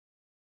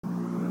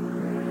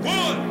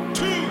1,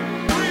 2,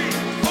 3,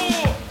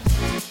 4.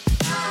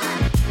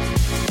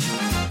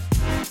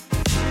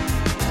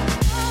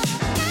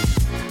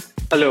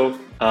 Hello.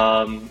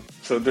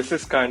 So this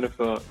is kind of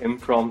an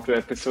impromptu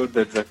episode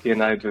that Zaki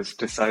and I just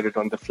decided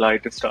on the fly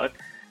to start.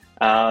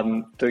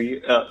 So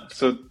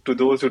to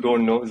those who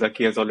don't know,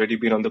 Zaki has already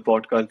been on the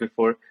podcast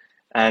before,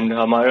 and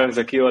Hamara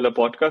Zaki wala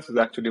podcast is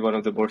actually one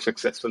of the more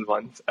successful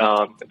ones.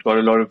 It got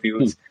a lot of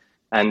views,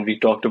 and we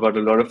talked about a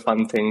lot of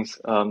fun things.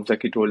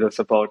 Zaki told us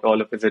about all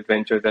of his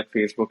adventures at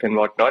Facebook and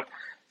whatnot.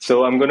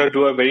 So I'm going to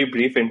do a very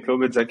brief intro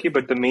with Zaki,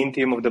 but the main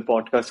theme of the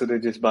podcast today,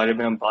 जिस बारे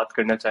में हम बात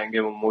करना चाहेंगे,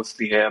 वो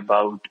mostly है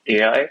about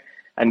AI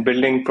and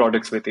building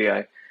products with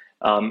AI.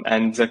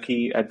 And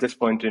Zaki, at this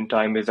point in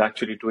time, is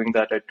actually doing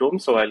that at home.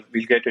 So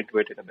we'll get into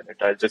it in a minute.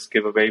 I'll just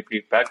give a very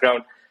brief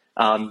background.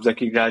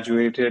 Zaki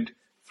graduated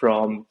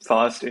from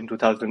FAST in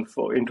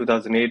 2004, in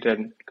 2008,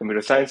 and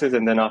computer sciences,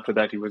 and then after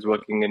that, he was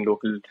working in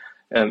local,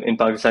 in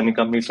Pakistani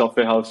company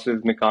software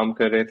houses, में काम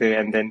कर रहे थे,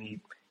 and then he,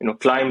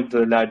 climbed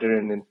the ladder,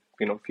 and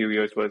in a few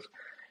years was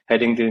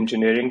heading the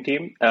engineering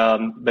team.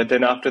 But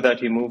then after that,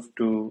 he moved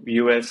to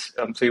US.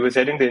 So he was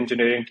heading the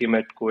engineering team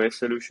at Coes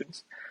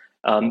Solutions.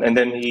 And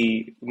then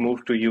he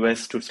moved to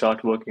US to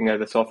start working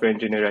as a software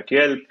engineer at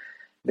Yelp.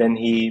 Then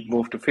he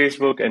moved to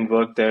Facebook and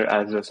worked there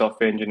as a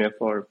software engineer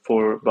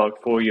for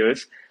about 4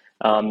 years.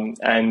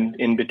 And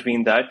in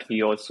between that,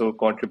 he also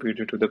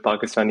contributed to the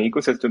Pakistani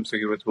ecosystem. So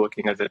he was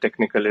working as a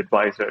technical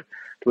advisor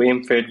to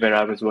AimFit, where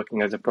I was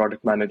working as a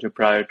product manager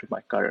prior to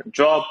my current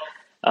job.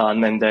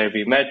 And there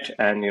we met,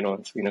 and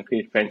it's been a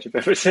great friendship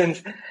ever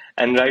since.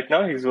 And right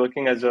now, he's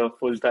working as a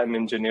full-time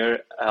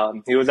engineer.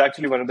 He was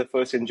actually one of the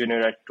first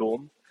engineer at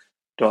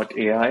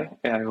Tome.ai.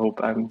 I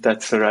hope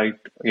that's the right,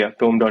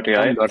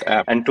 Tome.ai.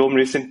 Tome.app. And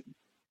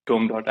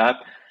Tome.app.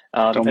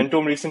 And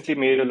Tome recently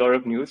made a lot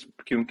of news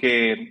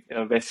क्योंकि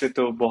वैसे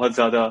तो बहुत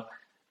ज़्यादा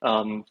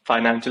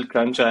financial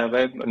crunch आया हुआ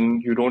है,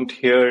 and you don't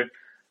hear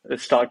a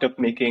startup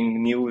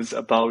making news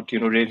about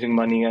raising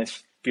money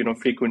as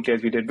frequently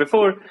as we did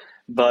before.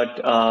 But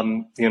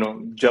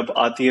जब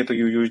आती है तो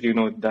you usually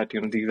know that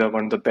these are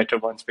one of the better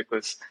ones,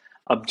 because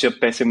अब जब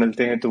पैसे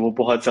मिलते हैं तो वो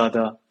बहुत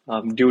ज़्यादा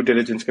due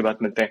diligence के बाद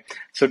मिलते हैं.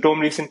 So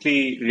Tome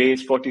recently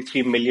raised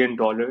 $43 million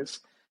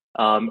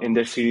in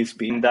their Series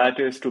B, and that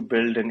is to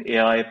build an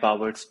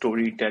AI-powered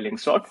storytelling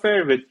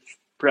software, which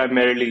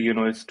primarily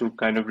is to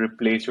kind of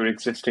replace your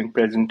existing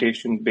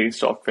presentation-based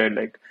software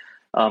like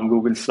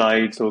Google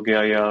Slides हो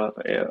गया या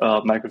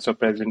Microsoft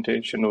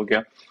Presentation हो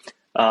गया.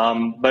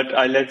 But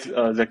I'll let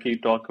Zaki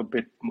talk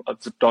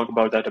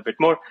about that a bit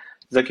more.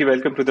 Zaki,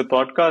 welcome to the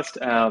podcast.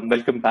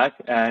 Welcome back.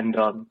 And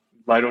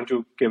why don't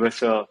you give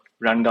us a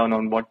rundown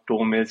on what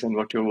Tome is and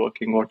what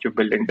you're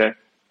building there?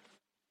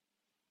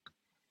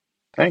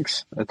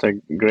 Thanks. That's a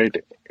great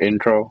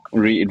intro,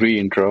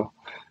 re-intro.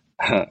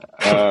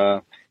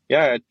 Tome.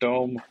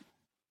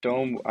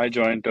 I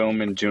joined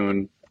Tome in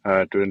June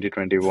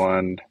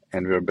 2021,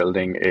 and we're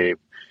building a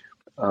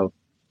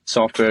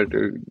software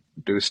to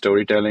do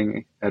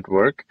storytelling at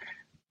work.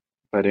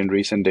 But in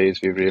recent days,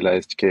 we've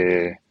realized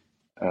that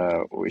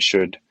we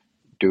should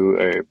do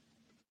a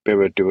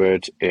pivot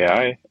towards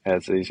AI,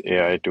 as these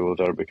AI tools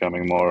are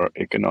becoming more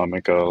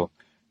economical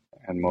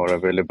and more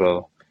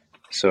available.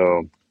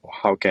 So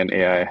how can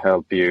AI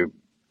help you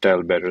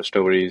tell better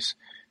stories?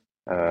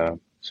 So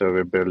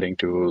we're building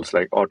tools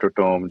like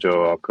AutoTome,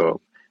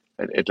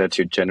 it lets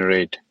you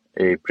generate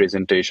a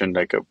presentation,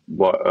 like a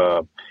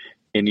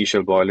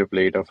initial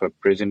boilerplate of a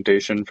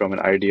presentation from an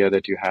idea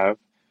that you have,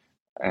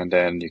 and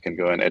then you can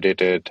go and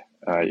edit it.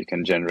 You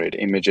can generate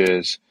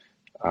images.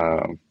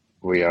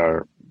 We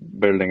are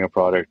building a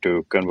product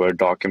to convert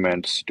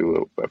documents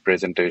to a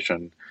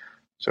presentation.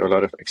 So a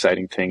lot of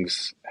exciting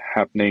things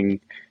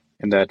happening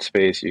in that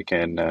space. You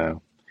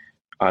can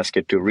ask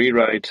it to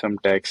rewrite some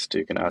text.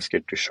 You can ask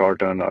it to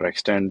shorten or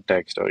extend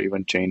text, or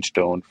even change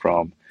tone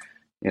from,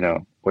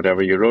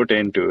 whatever you wrote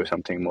into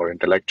something more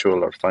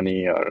intellectual or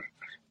funny or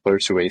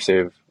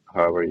persuasive,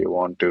 however you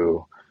want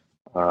to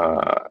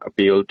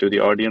appeal to the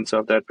audience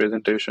of that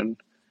presentation.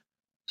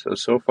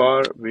 So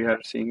far, we are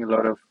seeing a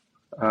lot of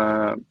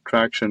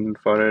traction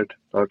for it,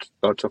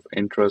 lots of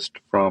interest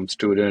from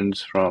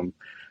students, from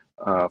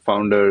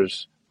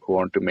founders who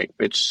want to make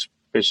pitch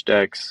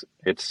decks.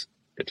 It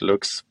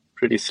looks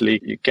pretty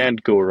sleek. You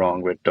can't go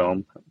wrong with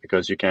Tome,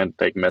 because you can't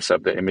mess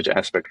up the image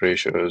aspect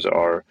ratios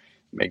or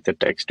make the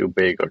text too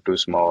big or too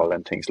small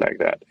and things like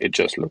that. It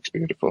just looks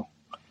beautiful.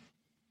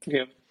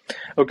 Yeah.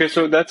 Okay,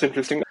 so that's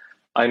interesting.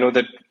 I know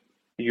that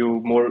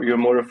you're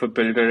more of a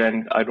builder,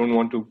 and I don't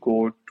want to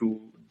go too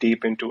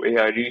deep into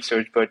AI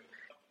research, but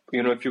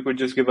if you could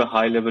just give a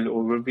high-level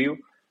overview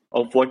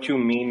of what you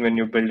mean when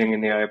you're building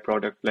an AI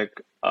product.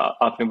 Like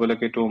आपने बोला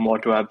कि Tome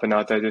auto app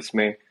बनाता है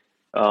जिसमें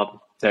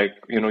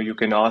you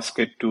can ask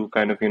it to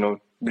kind of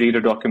read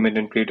a document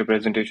and create a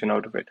presentation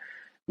out of it.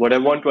 What I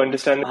want to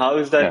understand, how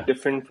is that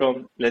different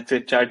from, let's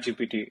say,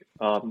 ChatGPT?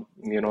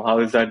 How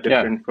is that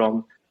different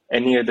from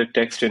any other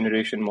text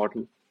generation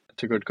model?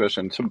 That's a good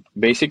question. So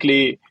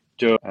basically,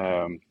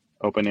 OpenAI,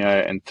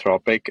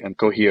 Anthropic, and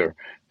Cohere,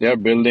 they are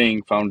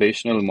building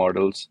foundational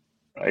models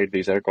right?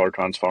 These are called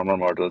transformer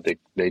models.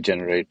 They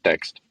generate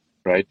text,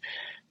 right?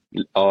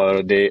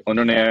 और they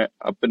उन्होंने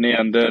अपने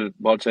अंदर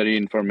बहुत सारी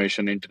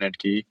information internet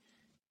की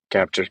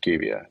capture की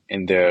हुई है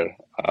in their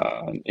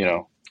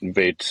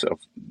weights of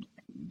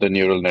the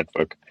neural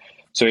network.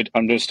 So it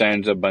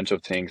understands a bunch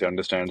of things,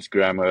 understands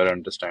grammar,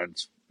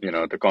 understands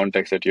the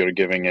context that you're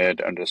giving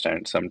it,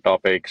 understands some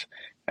topics,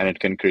 and it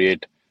can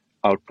create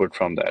output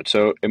from that.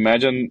 So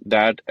imagine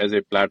that as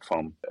a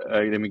platform.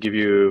 Let me give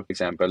you an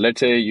example. Let's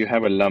say you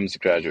have a LUMS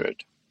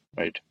graduate,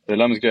 right? The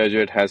LUMS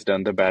graduate has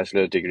done the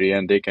bachelor's degree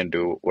and they can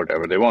do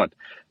whatever they want.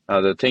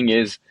 Now the thing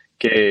is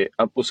कि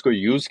अब उसको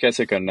use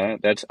कैसे करना है,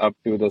 that's up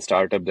to the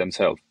startup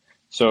themselves.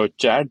 So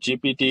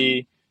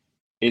ChatGPT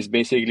is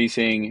basically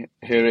saying,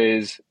 here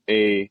is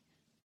a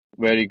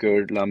very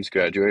good LUMS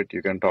graduate.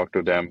 You can talk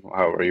to them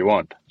however you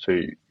want. So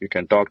you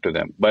can talk to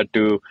them. But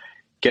to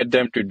get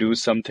them to do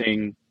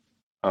something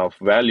of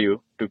value,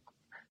 to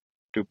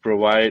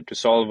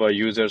solve a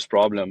user's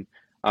problem,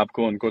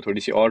 आपको उनको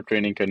थोड़ी सी और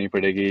training करनी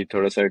पड़ेगी,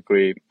 थोड़ा सा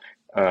कोई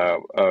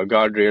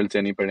guard rails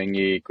देनी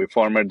पड़ेंगी, कोई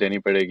format देनी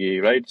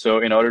पड़ेगी, right? So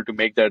in order to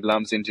make that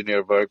LUMS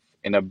engineer work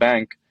in a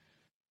bank,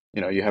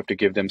 you have to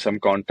give them some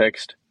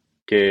context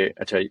कि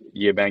अच्छा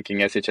ये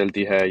banking ऐसे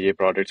चलती है, ये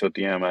products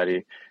होती हैं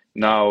हमारी.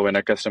 Now when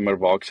a customer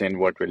walks in,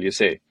 what will you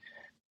say?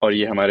 और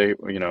ये हमारे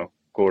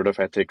code of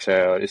ethics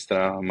है, और इस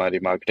तरह हमारी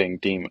marketing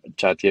team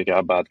चाहती है कि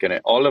आप बात करें.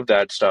 All of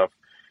that stuff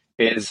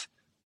is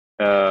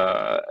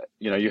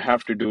you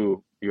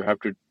have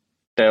to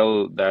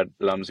tell that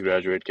LUMS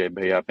graduate कि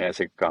भाई आपने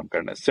ऐसे काम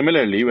करना है.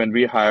 Similarly, when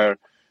we hire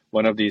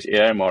one of these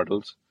AI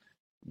models,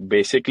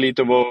 basically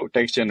तो वो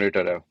text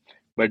generator है,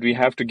 but we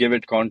have to give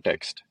it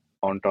context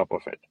on top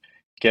of it.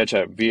 कि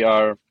अच्छा, we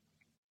are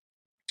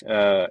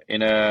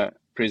in a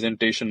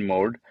presentation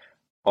mode,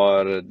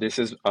 or this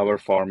is our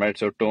format.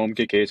 So Tome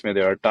के case में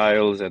there are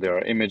tiles and there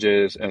are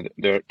images and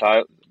there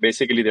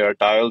are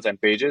tiles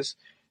and pages,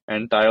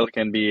 and tile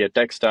can be a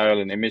text tile,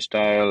 an image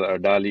tile, a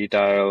DALI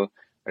tile,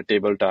 a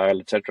table tile,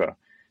 etc.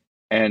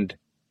 And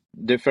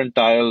different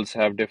tiles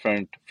have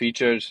different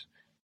features.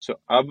 So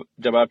अब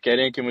जब आप कह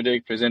रहे हैं कि मुझे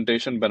एक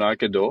presentation बना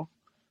के दो,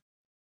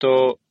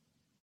 तो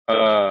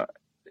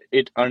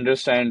it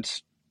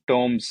understands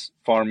Tome's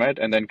format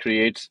and then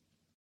creates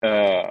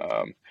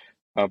a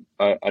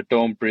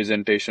Tome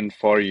presentation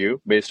for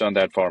you based on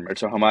that format.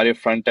 So हमारे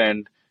front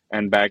end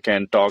and back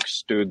end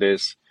talks to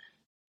this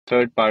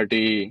third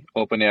party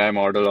OpenAI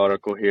model or a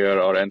Cohere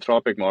or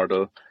Anthropic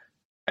model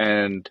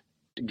and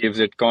gives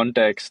it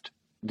context,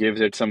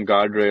 gives it some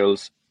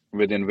guardrails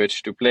within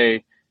which to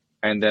play,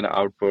 and then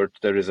output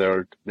the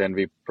result. Then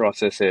we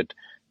process it,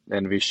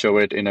 then we show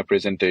it in a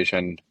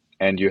presentation,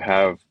 and you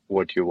have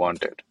what you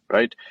wanted,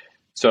 right?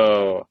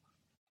 So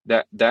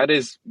that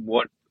is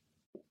what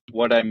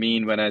I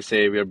mean when I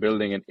say we're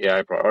building an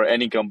AI product, or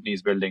any company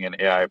is building an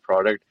AI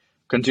product,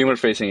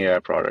 consumer-facing AI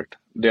product.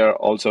 There are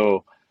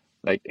also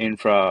like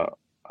infra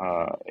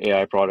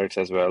AI products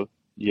as well.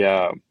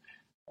 Yeah,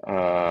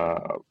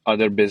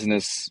 other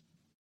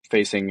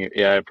business-facing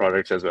AI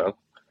products as well.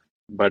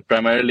 But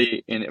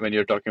primarily, when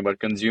you're talking about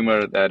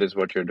consumer, that is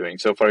what you're doing.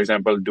 So, for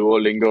example,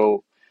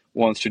 Duolingo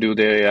wants to do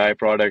their AI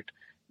product.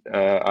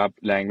 आप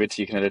language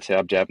सीख रहे हैं, let's say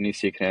आप Japanese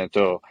सीख रहे हैं,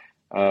 तो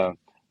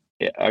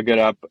अगर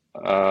आप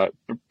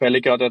पहले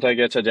क्या होता था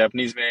कि अच्छा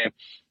जापानीज में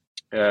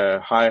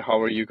हाय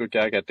हाउ आर यू को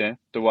क्या कहते हैं,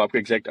 तो वो आपको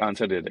एग्जैक्ट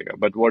आंसर दे देगा.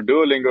 But what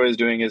Duolingo is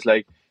doing is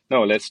like,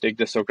 no, let's take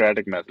the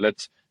Socratic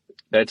method.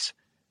 Let's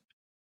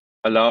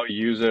allow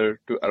user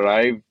to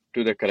arrive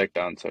to the correct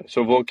answer.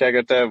 So वो क्या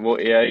करता है, वो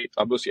AI,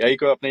 अब उस AI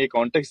को अपने ये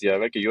context दिया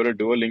हुआ है कि you're a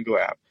Duolingo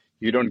app.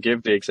 You don't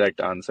give the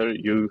exact answer.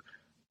 You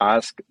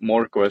ask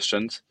more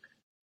questions,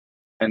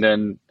 and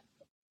then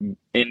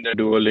in the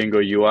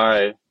Duolingo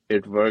UI,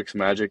 it works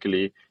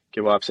magically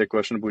कि वो आपसे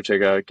क्वेश्चन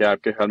पूछेगा कि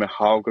आपके ख्याल में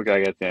हाउ को क्या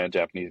कहते हैं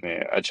जापानीज में,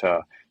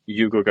 अच्छा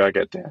यू को क्या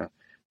कहते हैं.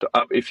 तो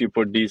अब if you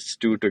put these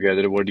two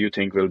together, what do you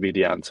think will be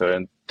the answer,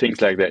 and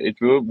things like that. It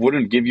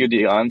wouldn't give you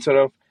the answer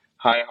of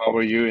hi, how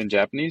are you in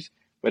Japanese,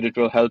 but it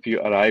will help you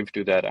arrive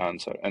to that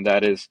answer, and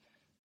that is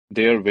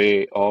their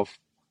way of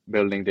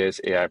building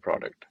this AI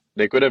product.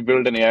 They could have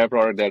built an AI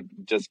product that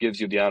just gives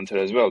you the answer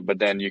as well, but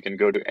then you can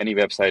go to any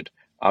website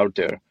out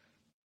there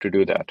to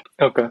do that.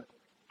 Okay,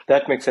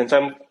 that makes sense.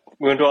 I'm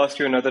going to ask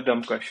you another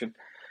dumb question.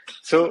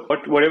 So,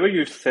 whatever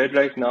you said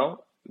right now,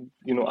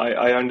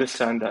 I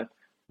understand that,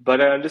 but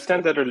I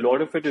understand that a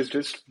lot of it is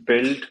just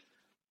built,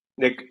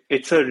 like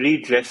it's a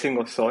redressing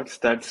of sorts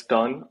that's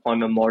done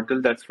on a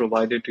model that's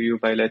provided to you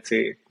by, let's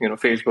say,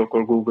 Facebook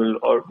or Google,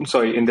 or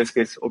sorry, in this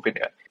case,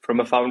 OpenAI. From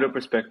a founder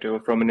perspective, or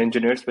from an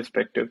engineer's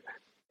perspective,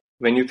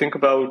 when you think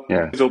about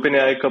Yeah. इस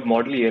OpenAI का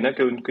model ये है ना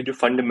कि उनकी जो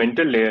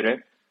fundamental layer है,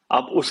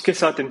 आप उसके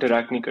साथ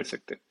इंटरैक्ट नहीं कर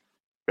सकते,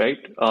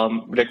 right?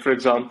 Like for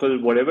example,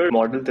 whatever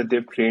model that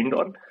they've trained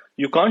on,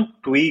 you can't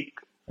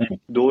tweak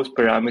those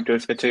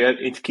parameters. अच्छा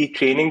यार इसकी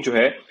ट्रेनिंग जो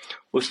है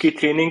उसकी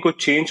ट्रेनिंग को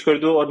चेंज कर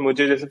दो, और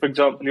मुझे जैसे for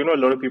example a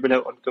lot of people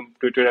on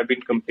Twitter have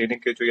been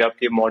complaining कि जो ये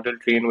आपके मॉडल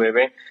ट्रेन हुए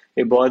हैं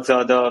ये बहुत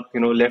ज्यादा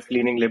left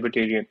leaning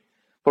libertarian.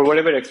 for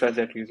whatever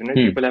XYZ reason, right?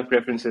 People have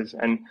preferences.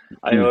 And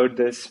I heard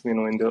this,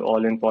 in the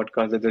All In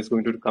podcast that there's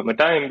going to come a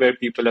time where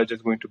people are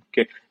just going to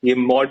get ये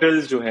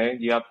models जो है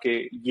ये आपके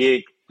ये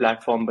एक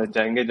platform बन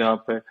जाएंगे जहाँ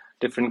पर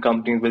different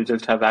companies will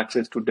just have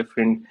access to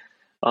different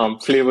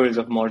flavors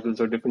of models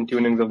or different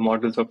tunings of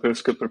models और फिर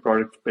उसके ऊपर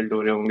products build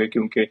हो रहे होंगे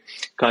क्योंकि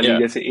खाली Yeah,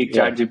 जैसे एक yeah,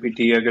 चैट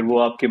जीपीटी अगर वो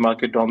आपके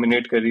मार्केट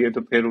डोमिनेट कर रही है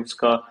तो फिर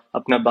उसका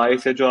अपना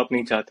बायस है जो आप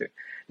नहीं चाहते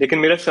लेकिन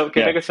मेरा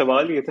कहने yeah. का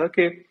सवाल ये था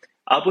कि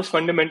आप उस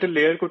फंडामेंटल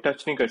लेयर को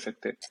टच नहीं कर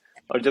सकते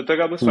और जब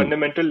तक आप उस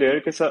फंडामेंटल लेयर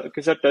के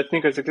साथ टच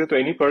नहीं कर सकते तो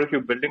any product you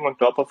building on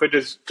top of it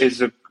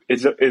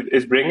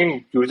is bringing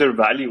user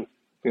value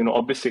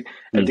obviously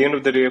at the end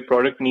of the day a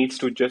product needs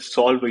to just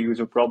solve a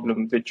user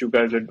problem which you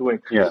guys are doing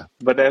Yeah.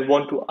 but I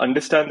want to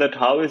understand that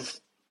how is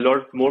a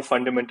lot more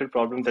fundamental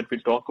problems that we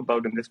talk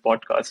about in this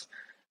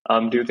podcast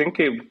do you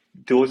think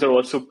those are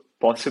also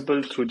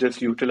possible through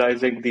just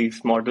utilizing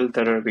these models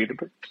that are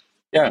available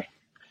Yeah.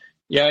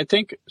 Yeah, I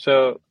think so.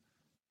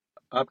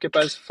 आपके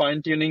पास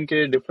fine tuning के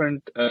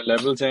different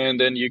levels हैं, and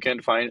then you can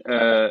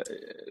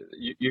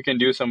you can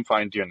do some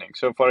fine tuning.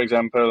 So, for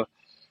example,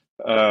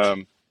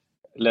 um,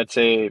 let's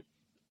say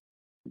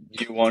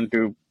you want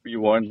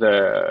you want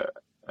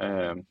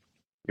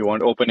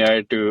OpenAI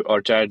to or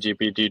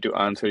ChatGPT to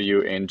answer you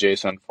in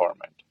JSON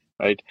format,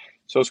 right?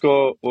 So उसको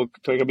वो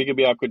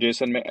कभी-कभी आपको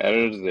JSON में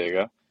errors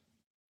देगा.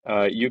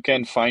 You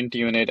can fine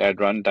tune it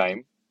at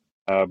runtime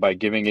by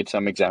giving it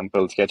some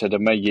examples. कि अच्छा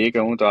जब मैं ये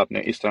कहूँ तो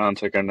आपने इस तरह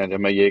आंसर करना है, जब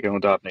मैं ये कहूँ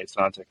तो आपने इस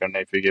तरह आंसर करना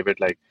है. If you give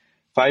it like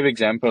 5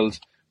 examples,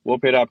 वो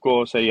फिर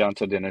आपको सही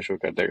आंसर देना शुरू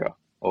कर देगा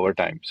over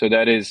time. So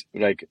that is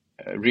like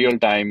real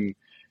time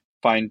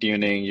fine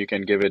tuning. You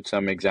can give it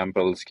some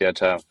examples कि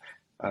अच्छा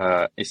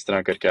इस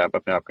तरह करके आप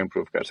अपने आप को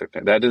improve कर सकते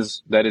हैं.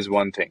 That is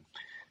one thing.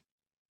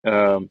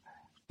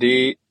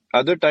 The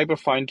other type of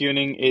fine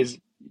tuning is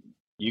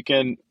you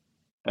can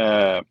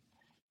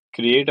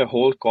create a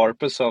whole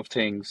corpus of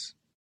things,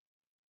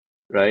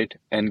 right,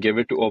 and give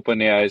it to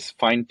OpenAI's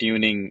fine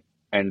tuning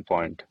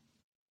endpoint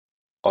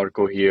or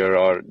Cohere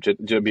or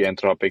जो भी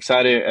Anthropic.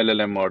 सारे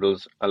LLM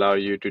models allow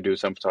you to do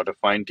some sort of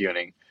fine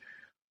tuning.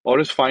 और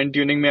उस fine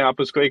tuning में आप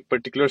उसको एक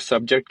particular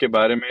subject के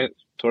बारे में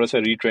थोड़ा सा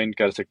रिट्रेन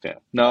कर सकते हैं.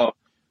 Now,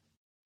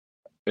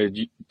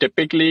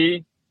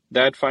 typically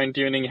that fine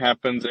tuning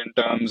happens in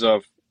terms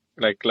of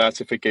like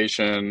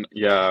classification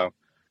या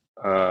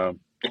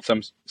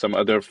some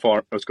other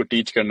form उसको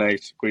teach करना है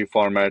कोई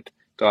format.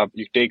 तो आप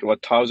you take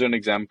 1,000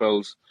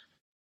 examples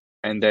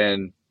and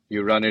then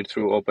you run it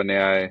through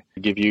OpenAI,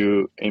 give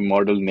you a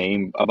model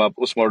name. अब आप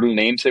उस model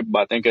name से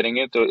बातें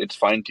करेंगे तो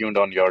it's fine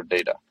tuned on your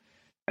data,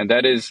 and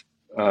that is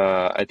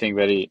I think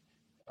very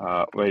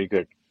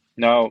good.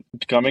 Now,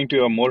 coming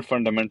to a more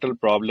fundamental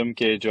problem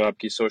के जो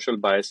आपकी social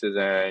biases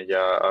हैं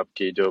या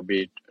आपकी जो भी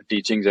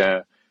teachings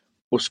हैं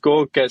उसको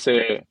कैसे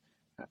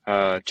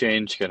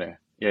change करें?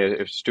 Yeah,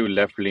 if it's too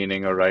left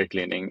leaning or right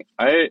leaning.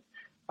 I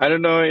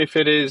don't know if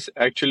it is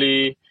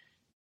actually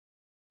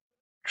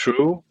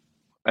true.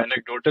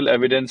 Anecdotal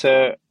evidence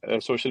है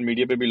सोशल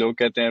मीडिया पे भी लोग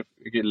कहते हैं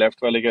कि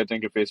लेफ्ट वाले कहते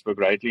हैं कि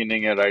फेसबुक राइट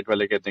लीनिंग है, राइट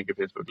वाले कहते हैं कि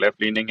फेसबुक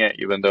लेफ्ट लीनिंग है,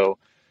 even though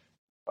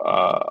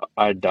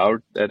I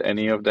doubt that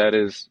any of that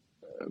is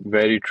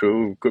very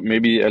true.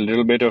 Maybe a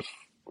little bit of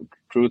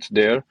truth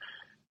there.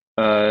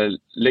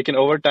 Lekin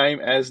over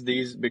time, as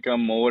these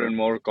become more and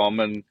more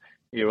common,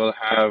 you will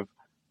have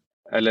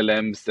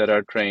LLMs that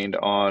are trained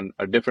on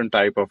a different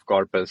type of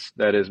corpus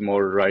that is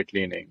more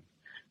right-leaning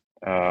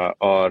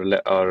or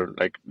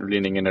like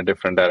leaning in a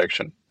different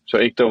direction. So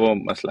एक तो वो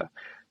मसला.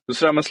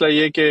 दूसरा मसला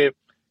ये कि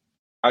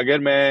अगर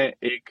मैं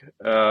एक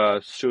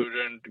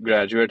स्टूडेंट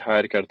ग्रेजुएट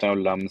हायर करता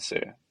हूँ लम्स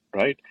से,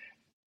 right?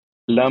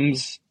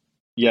 LUMS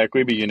या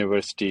कोई भी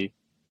university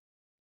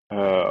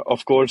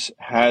of course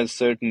has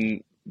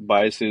certain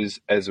biases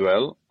as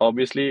well.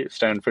 Obviously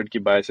Stanford की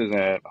biases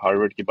हैं,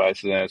 Harvard की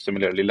biases हैं,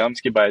 similarly LUMS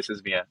की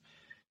biases भी हैं.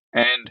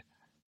 And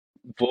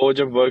वो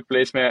जब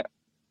workplace में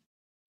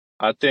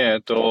आते हैं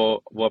तो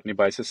वो अपनी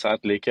biases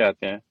साथ लेके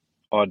आते हैं,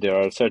 और there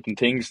are certain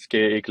things कि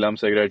एक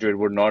LUMS graduate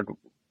would not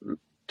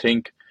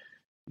think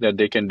that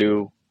they can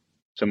do.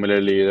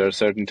 Similarly, there are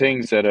certain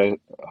things that a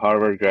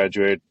Harvard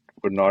graduate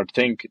would not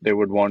think they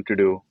would want to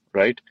do,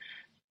 right?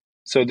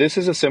 So this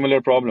is a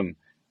similar problem.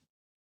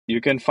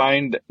 You can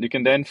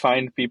then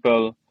find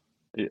people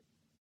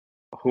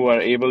who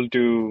are able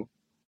to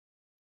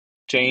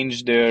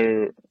change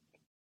their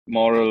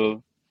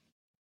moral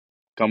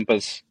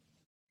compass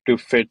to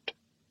fit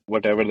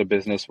whatever the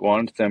business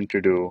wants them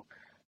to do.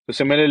 So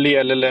similarly,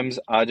 LLMs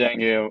आ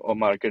जाएंगे और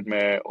market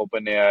में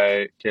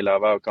OpenAI के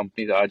अलावा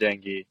companies आ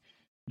जाएंगी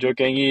जो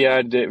कहेंगी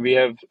यार we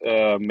have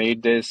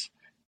made this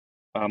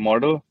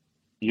model,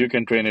 you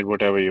can train it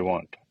whatever you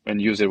want and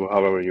use it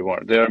however you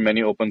want. There are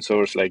many open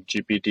source like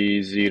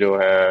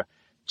GPT-0 है,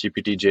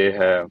 GPT-J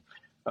है,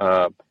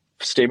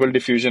 Stable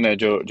Diffusion है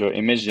जो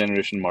image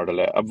generation model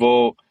है. अब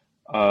वो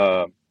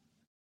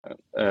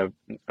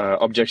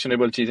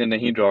objectionable चीजें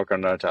नहीं draw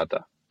करना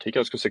चाहता, ठीक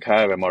है, उसको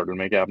सिखाया हुआ मॉडल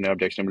में कि आपने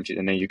objectionable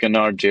चीजें नहीं, you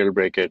cannot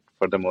jailbreak it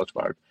for the most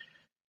part.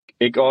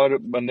 एक और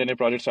बंदे ने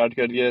प्रोजेक्ट स्टार्ट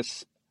कर दिया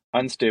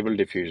unstable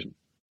diffusion.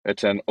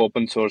 It's an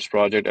open source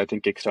project. I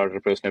think Kickstarter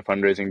पे उसने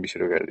fundraising भी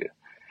शुरू कर दिया.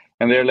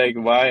 And they're like,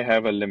 why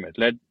have a limit?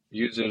 Let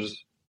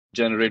users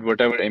generate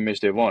whatever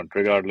image they want,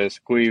 regardless.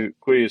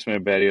 कोई इसमें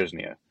barriers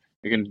नहीं है.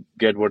 You can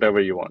get whatever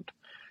you want.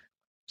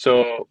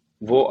 So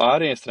वो आ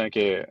रहे हैं इस तरह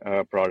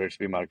के products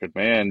भी market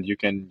में, and you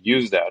can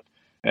use that.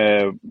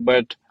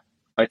 But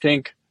I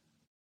think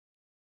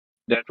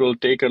that will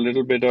take a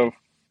little bit of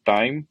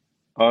time.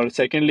 और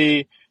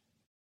secondly,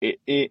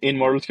 इन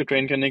मॉडल्स को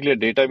ट्रेन करने के लिए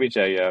डेटा भी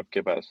चाहिए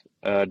आपके पास.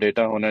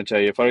 डेटा होना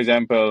चाहिए. फॉर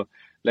एग्जांपल,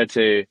 लेट्स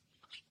से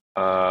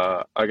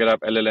अगर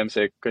आप एलएलएम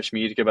से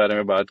कश्मीर के बारे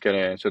में बात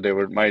करें, so there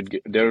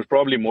was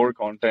probably more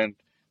content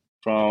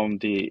from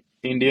the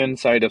Indian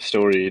side of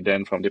story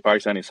than from the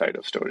Pakistani side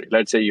of story.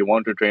 Let's say you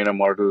want to train a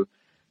model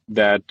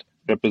that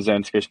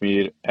represents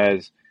Kashmir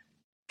as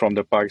from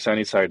the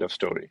Pakistani side of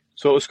story.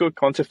 So उसको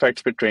कौन से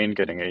facts पे train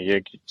करेंगे?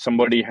 ये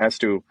somebody has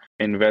to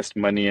invest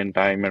money and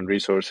time and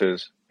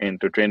resources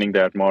into training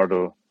that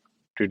model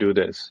to do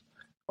this.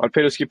 और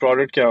फिर उसकी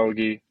product क्या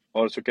होगी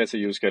और उसको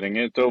कैसे use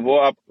करेंगे? तो वो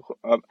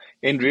आप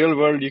in real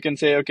world you can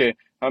say, okay,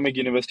 हम एक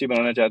university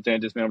बनाना चाहते हैं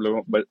जिसमें हम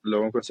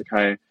लोगों को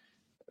सिखाएं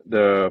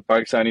the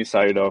Pakistani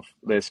side of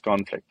this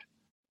conflict,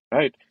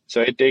 right? So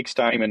it takes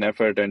time and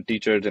effort and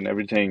teachers and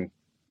everything.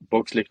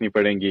 Books लिखनी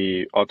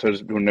पड़ेंगी,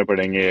 authors ढूंढने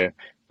पड़ेंगे,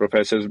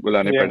 professors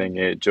बुलाने Yeah.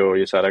 पड़ेंगे जो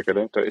ये सारा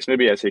करें. तो इसमें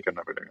भी ऐसे ही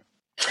करना पड़ेगा.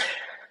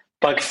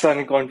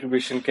 Pakistani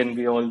contribution can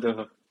be all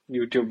the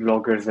YouTube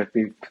bloggers that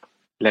we've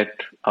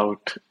let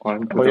out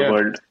onto the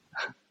world.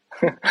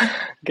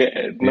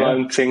 Okay, no,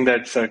 I'm saying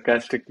that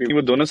sarcastically.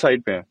 वो दोनों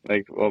side पे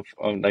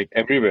हैं, like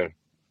everywhere.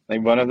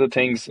 Like one of the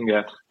things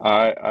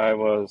I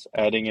was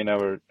adding in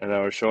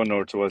our show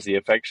notes was the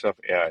effects of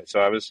AI. So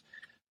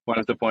one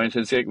of the points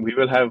is like we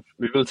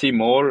will see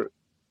more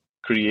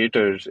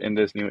creators in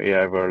this new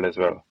AI world as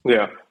well.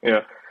 Yeah.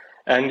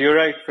 And you're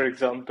right. For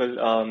example,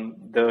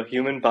 the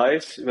human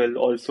bias will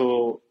also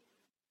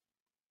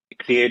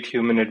create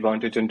human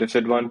advantage and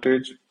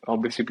disadvantage.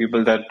 Obviously,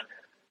 people that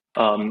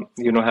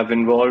have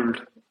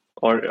involved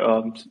or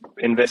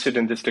invested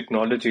in this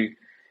technology,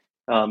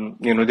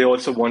 they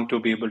also want to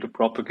be able to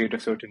propagate a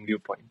certain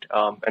viewpoint,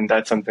 and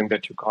that's something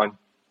that you can't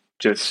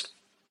just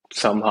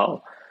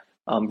somehow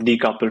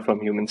decouple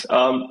from humans.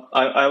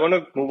 I want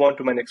to move on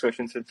to my next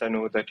question since I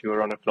know that you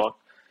are on a clock.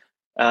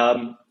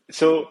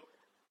 So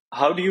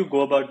how do you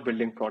go about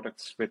building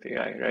products with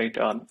AI, right?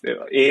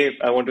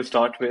 I want to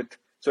start with,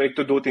 so एक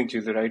तो दो तीन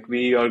चीजें, right?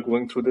 We are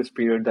going through this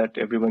period that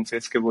everyone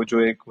says कि वो जो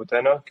एक होता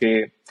है ना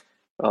कि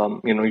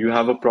you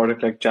have a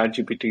product like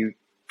ChatGPT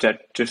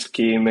that just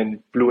came and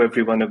blew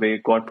everyone away,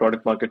 got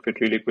product market fit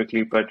really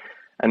quickly,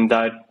 and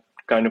that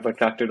kind of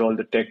attracted all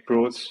the tech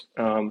pros,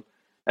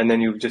 and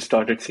then you've just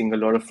started seeing a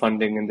lot of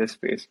funding in this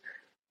space.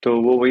 तो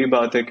वो वही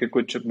बात है कि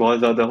कुछ बहुत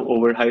ज्यादा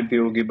over hype भी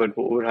होगी, बट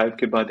वो ओवर हाइप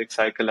के बाद एक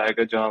साइकिल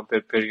आएगा जहाँ पे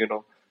फिर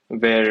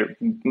where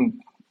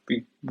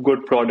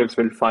good products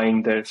will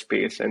find their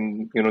space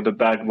and the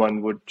bad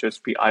one would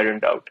just be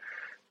ironed out.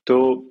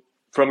 So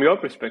from your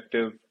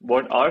perspective,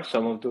 what are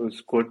some of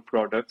those good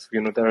products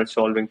that are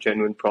solving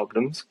genuine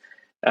problems,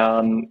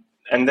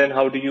 and then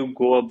how do you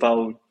go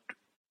about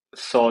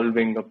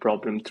solving a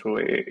problem through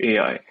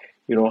AI?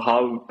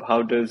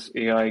 How does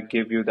AI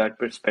give you that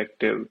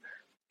perspective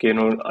कि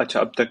अच्छा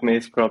अब तक मैं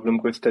इस problem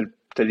को इस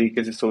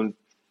तरीके से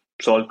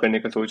सॉल्व करने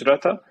का सोच रहा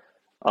था,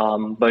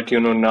 but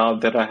now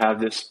that I have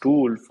this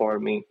tool for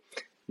me,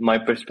 my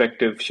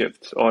perspective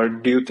shifts. Or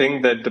do you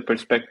think that the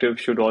perspective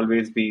should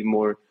always be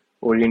more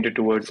oriented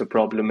towards the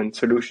problem and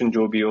solution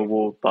जो भी हो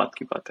वो बात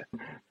की बात है?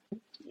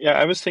 Yeah,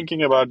 I was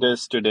thinking about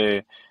this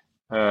today.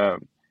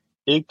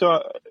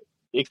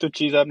 एक तो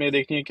चीज आपने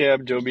देखनी है कि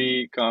आप जो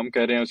भी काम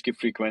कर रहे हैं उसकी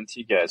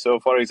फ्रीक्वेंसी क्या है. So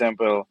for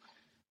example,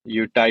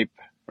 you type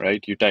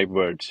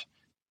words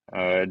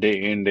day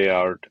in, day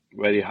out,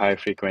 very high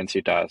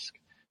frequency task.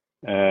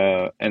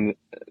 And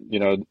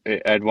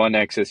at one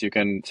axis you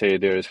can say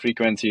there is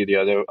frequency, the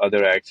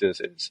other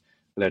axis is,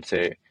 let's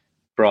say,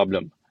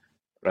 problem,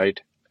 right?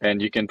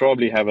 And you can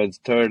probably have a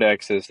third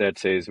axis that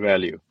says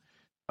value.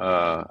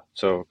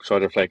 So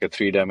sort of like a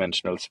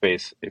three-dimensional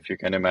space, if you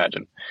can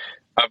imagine.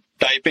 अब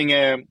typing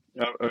है,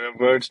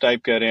 words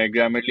type कर रहे हैं,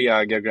 Grammarly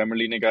आ गया,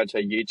 Grammarly ने कहा अच्छा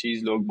ये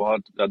चीज लोग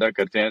बहुत ज्यादा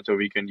करते हैं, so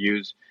we can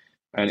use,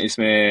 and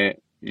इसमें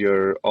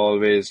you're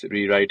always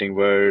rewriting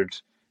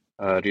words,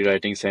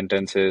 rewriting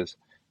sentences.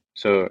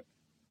 So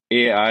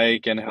AI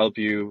can help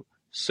you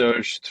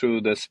search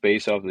through the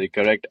space of the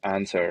correct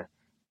answer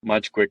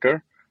much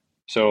quicker.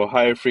 So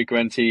higher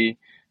frequency,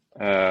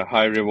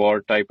 high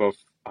reward type of,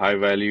 high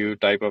value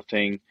type of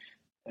thing,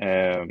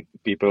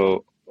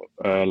 people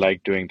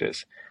like doing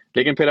this.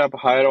 लेकिन फिर आप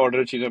higher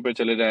order चीजों पे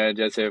चले जाएं,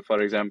 जैसे for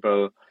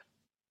example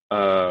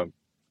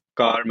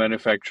car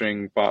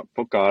manufacturing,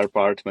 car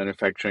parts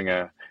manufacturing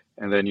है,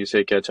 and then you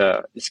say कि अच्छा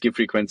इसकी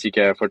frequency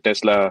क्या है? For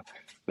Tesla,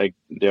 like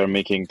they are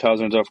making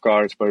thousands of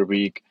cars per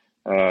week.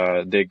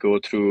 They go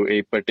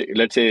through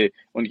let's say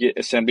उनकी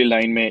assembly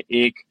line में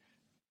एक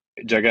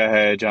जगह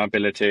है जहाँ पे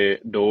let's say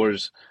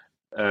doors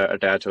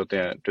attach होते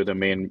हैं to the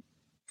main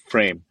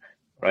frame,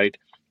 right?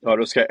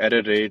 और उसका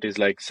error rate is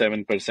like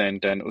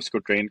 7% and उसको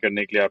train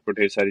करने के लिए आपको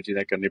ढेर सारी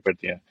चीजें करनी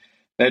पड़ती हैं.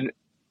 Then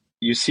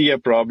you see a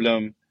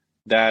problem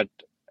that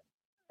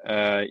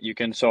you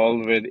can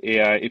solve with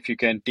AI if you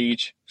can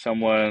teach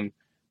someone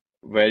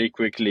very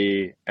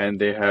quickly and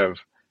they have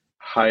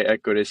high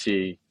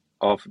accuracy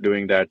of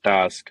doing that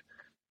task,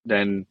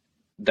 then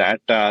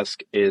that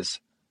task is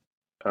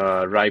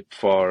ripe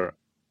for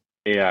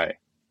AI,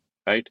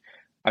 right?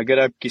 अगर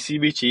आप किसी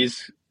भी चीज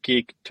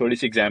की थोड़ी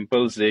सी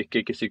examples देख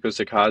के किसी को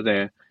सिखा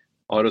दें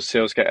और उससे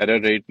उसका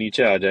एरर रेट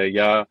नीचे आ जाए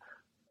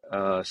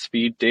या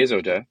स्पीड तेज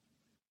हो जाए,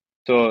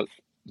 तो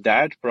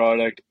that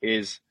product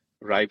is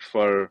ripe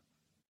for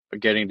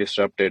getting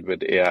disrupted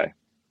with AI.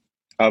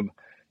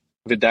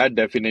 With that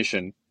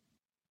definition,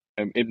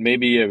 it may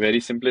be a very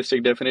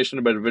simplistic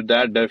definition, but with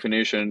that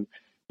definition,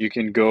 you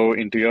can go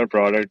into your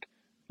product,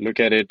 look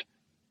at it,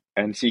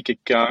 and see कि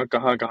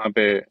कहाँ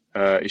पे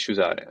issues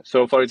are.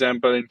 So, for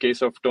example, in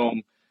case of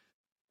Tom,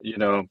 you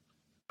know,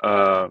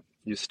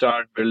 you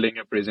start building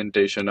a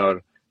presentation,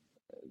 or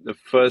the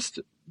first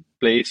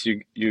place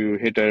you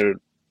hit a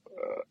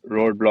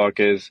roadblock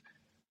is,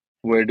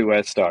 where do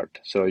I start?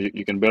 So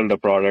you can build a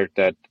product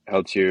that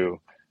helps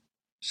you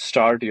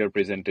start your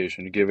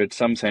presentation, give it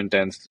some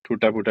sentence,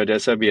 टूटा फूटा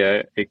जैसा भी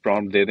है, एक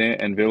prompt दे दें,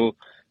 and we'll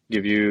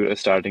give you a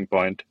starting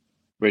point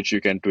which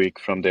you can tweak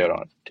from there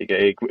on. ठीक है,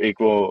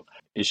 एक वो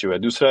issue है.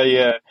 दूसरा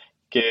ये है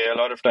कि a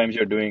lot of times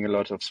you're doing a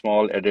lot of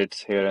small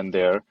edits here and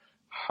there.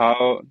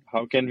 How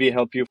can we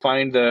help you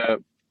find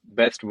the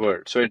best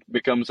word? So it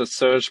becomes a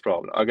search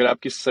problem. अगर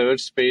आपकी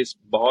search space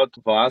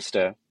बहुत vast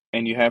है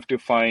and you have to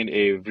find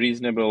a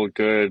reasonable,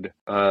 good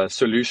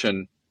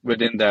solution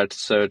within that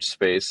search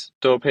space,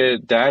 so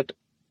that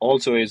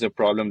also is a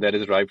problem that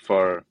is ripe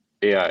for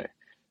AI.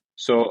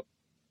 So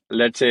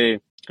let's say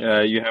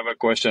you have a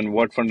question,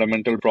 what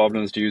fundamental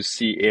problems do you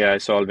see AI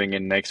solving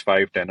in next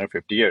 5, 10, or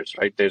 50 years,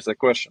 right? There's a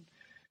question.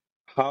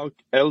 How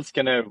else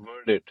can I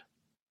word it,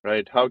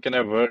 right? How can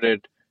I word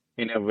it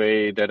in a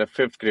way that a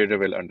fifth grader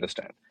will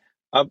understand?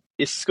 अब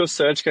इसको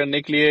search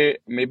करने के लिए,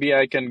 maybe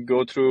I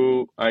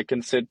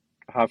can sit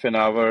half an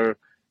hour,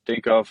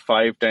 think of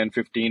 5, 10,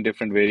 15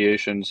 different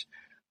variations,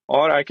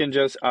 or I can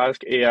just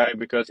ask AI,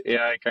 because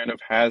AI kind of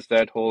has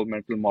that whole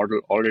mental model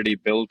already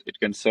built. It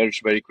can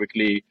search very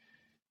quickly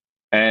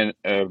and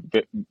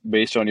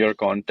based on your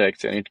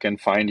context, and it can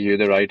find you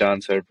the right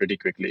answer pretty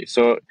quickly.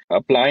 So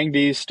applying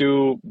these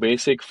two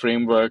basic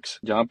frameworks,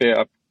 जहाँ पे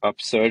आप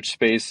search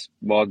space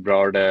बहुत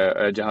broad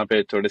है, जहाँ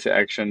पे थोड़े से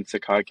action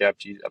सिखा के आप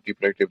अपनी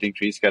productivity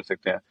increase कर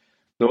सकते हैं,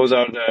 those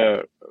are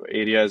the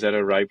areas that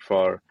are ripe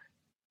for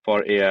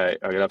AI.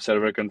 अगर आप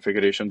server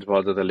configurations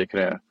बहुत ज़्यादा लिख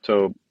रहे हैं,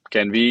 so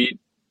can we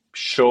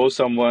show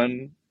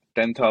someone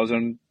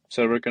 10,000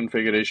 server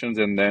configurations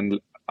and then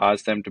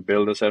ask them to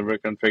build a server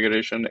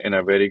configuration in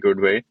a very good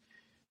way?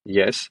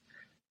 Yes.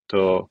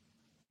 So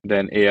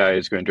then AI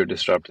is going to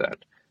disrupt that.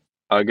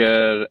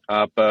 अगर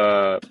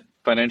आप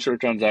financial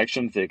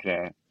transactions देख रहे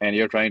हैं and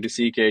you're trying to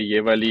see कि ये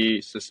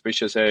वाली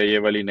suspicious है, ये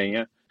वाली नहीं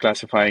है,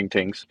 classifying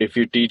things, if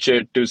you teach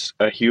it to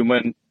a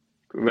human,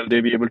 will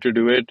they be able to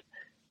do it?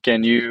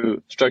 Can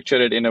you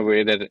structure it in a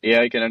way that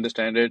AI can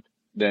understand it?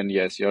 Then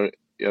yes,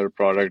 your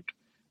product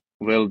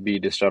will be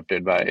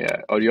disrupted by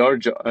AI. Or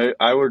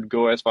I would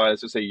go as far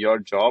as to say your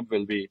job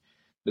will be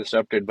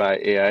disrupted by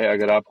AI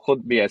अगर आप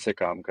खुद भी ऐसे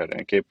काम कर रहे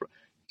हैं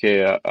कि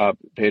आप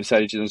ढेर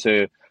सारी चीज़ों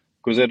से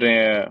गुजर रहे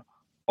हैं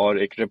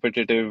और एक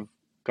repetitive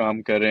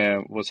काम कर रहे हैं,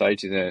 वो सारी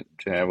चीज़ें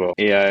जो हैं वो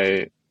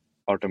AI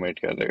automate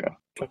कर देगा.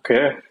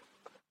 Okay,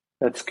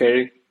 that's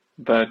scary,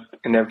 but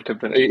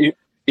inevitable.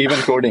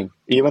 Even coding.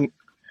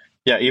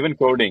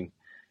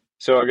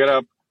 So अगर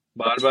आप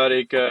बार बार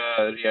एक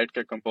React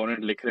का component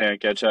लिख रहे हैं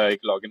कि अच्छा एक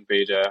login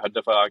page है, हर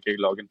दफा आके एक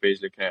login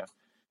page लिख रहे हैं,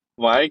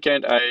 why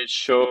can't I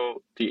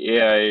show the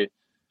AI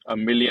a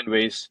million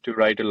ways to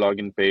write a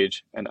login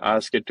page and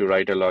ask it to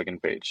write a login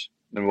page?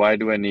 Then why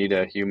do I need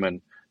a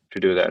human to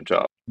do that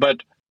job?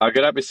 But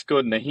अगर आप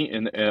इसको नहीं,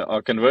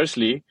 or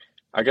conversely,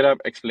 अगर आप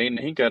explain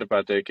नहीं कर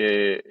पाते कि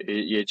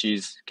ये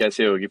चीज़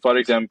कैसे होगी, for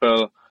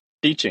example,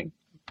 teaching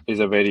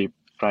is a very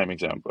prime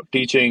example.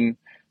 Teaching,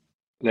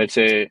 let's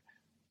say,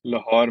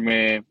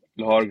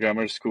 Lahore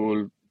Grammar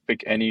School,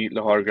 pick any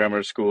Lahore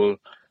Grammar School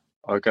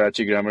or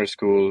Karachi Grammar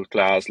School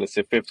class, let's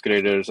say 5th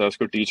graders,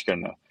 उसको teach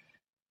करना.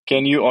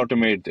 Can you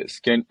automate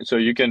this? So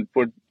you can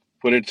put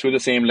it through the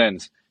same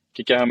lens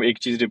कि क्या हम एक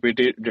चीज़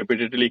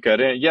repeatedly कर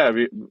रहे हैं? Yeah,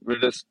 we're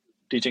just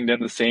teaching them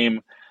the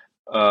same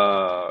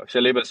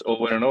syllabus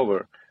over and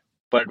over.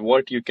 But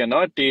what you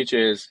cannot teach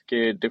is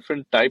कि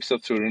different types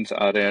of students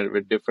are there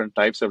with different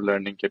types of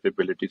learning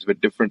capabilities,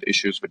 with different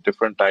issues, with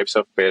different types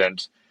of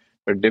parents,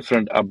 with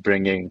different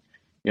upbringing,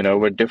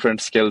 with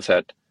different skill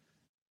set.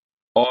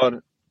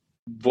 और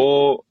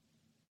वो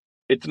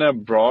इतना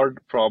broad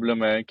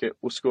problem है कि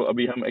उसको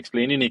अभी हम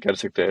explain ही नहीं कर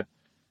सकते,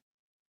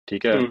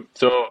 ठीक है?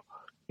 So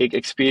एक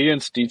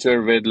experienced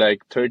teacher with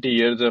like 30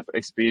 years of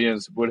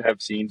experience would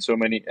have seen so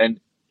many, and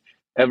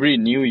every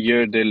new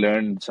year they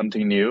learn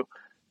something new.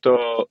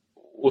 तो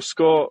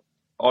उसको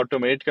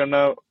automate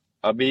करना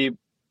अभी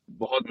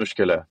बहुत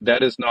मुश्किल है.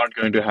 That is not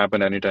going to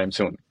happen anytime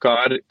soon.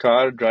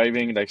 Car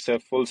driving, like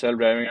full self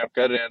driving आप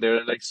कर रहे हैं, there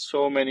are like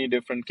so many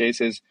different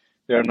cases.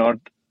 They're not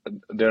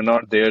they're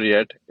not there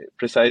yet,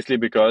 precisely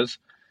because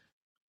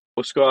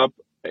उसको आप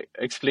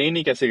explain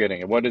ही कैसे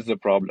करेंगे? What is the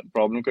problem?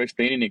 Problem को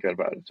explain ही नहीं कर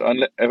पा रहे. So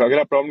अगर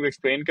आप problem को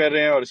explain कर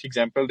रहे हैं और उसकी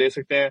example दे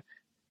सकते हैं,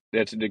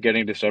 that's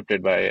getting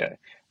disrupted by AI.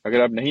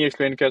 अगर आप नहीं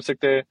explain कर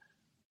सकते,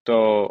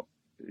 तो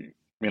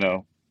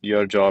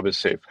your job is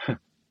safe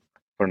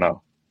for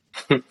now.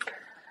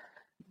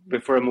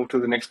 Before I move to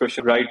the next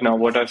question, right now,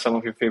 what are some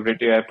of your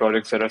favorite AI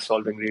products that are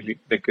solving really,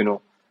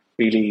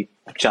 really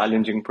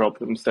challenging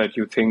problems that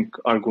you think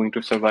are going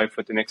to survive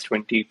for the next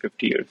 20,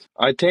 50 years?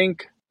 I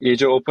think ये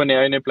जो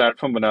OpenAI ने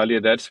platform बना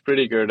लिया, that's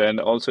pretty good, and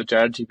also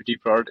ChatGPT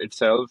product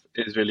itself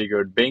is really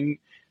good. Bing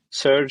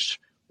search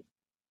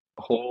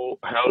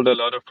held a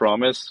lot of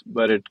promise,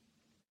 but it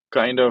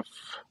kind of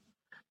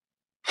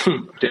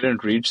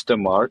didn't reach the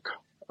mark.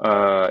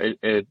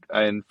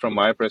 And from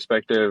my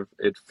perspective,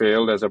 it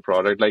failed as a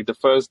product. Like the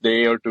first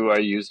day or two I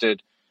used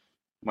it,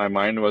 my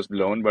mind was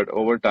blown, but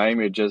over time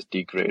it just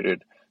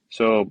degraded.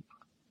 So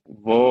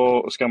वो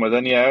उसका मजा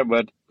नहीं आया,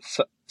 but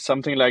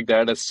something like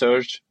that, a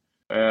search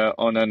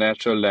on a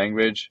natural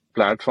language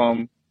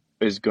platform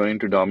is going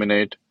to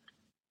dominate,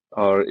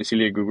 और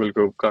इसीलिए Google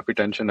को काफी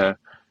tension है.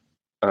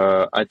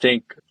 I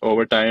think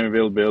over time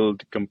we'll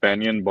build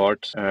companion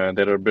bots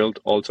that are built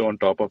also on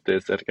top of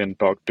this, that can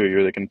talk to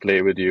you, that can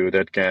play with you,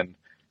 that can,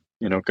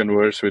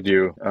 converse with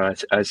you.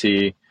 I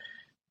see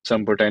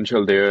some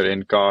potential there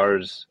in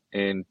cars,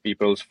 in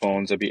people's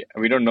phones.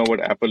 We don't know what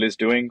Apple is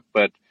doing,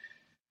 but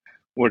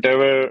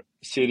whatever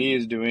Siri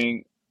is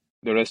doing,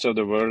 the rest of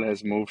the world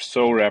has moved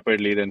so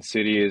rapidly that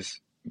Siri is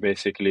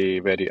basically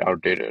very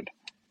outdated.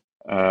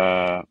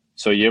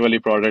 So ये वाली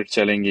product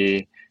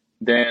चलेंगी.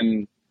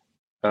 Then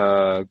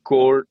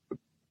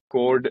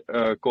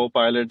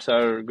co-pilots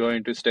are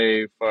going to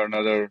stay for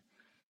another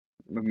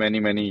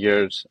many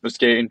years.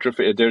 उसके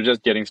interface, they're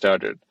just getting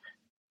started.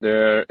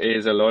 There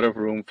is a lot of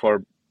room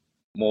for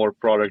more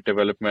product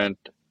development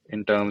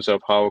in terms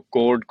of how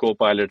code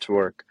co-pilots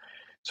work.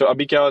 So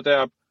अभी क्या होता है,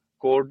 आप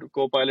code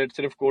co-pilot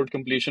सिर्फ code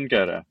completion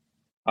कह रहा है.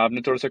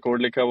 आपने थोड़ा सा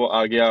कोड लिखा, वो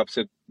आगे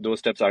आपसे 2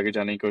 steps आगे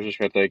जाने की कोशिश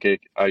करता है कि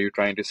are you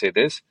trying to say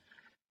this?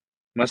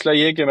 मसला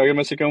ये है कि अगर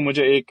मैं से कहूँ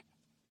मुझे एक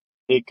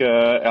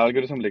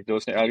algorithm लिख दो,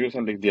 उसने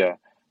algorithm लिख दिया.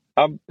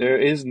 अब there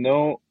is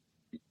no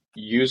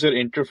user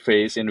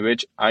interface in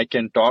which I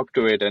can talk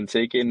to it and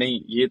say कि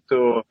नहीं ये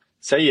तो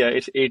सही है,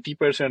 it's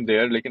 80%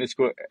 there, लेकिन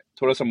इसको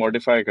थोड़ा सा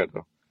modify कर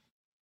दो.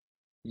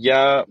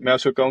 या मैं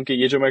उसको कहूँ कि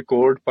ये जो मैं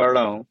कोड पढ़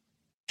रहा हूँ,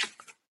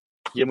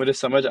 ये मुझे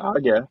समझ आ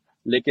गया,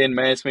 लेकिन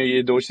मैं इसमें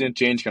ये 2 चीजें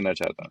चेंज करना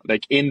चाहता हूँ.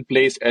 Like in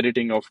place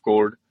editing of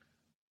code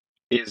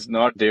is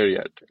not there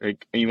yet.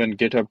 Like even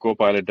GitHub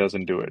Copilot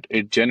doesn't do it.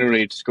 It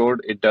generates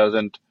code, it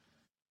doesn't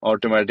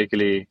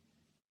automatically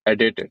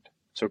edit it.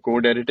 So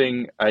code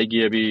editing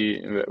आएगी अभी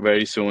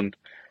very soon.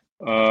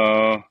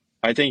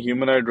 I think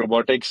humanoid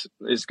robotics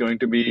is going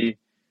to be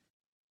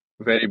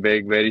very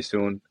big very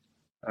soon.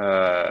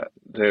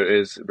 There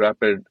is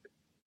rapid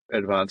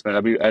advancement.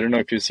 I don't know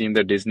if you've seen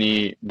the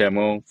Disney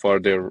demo for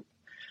their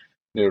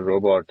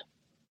robot.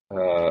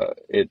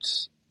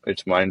 It's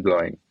mind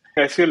blowing.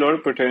 I see a lot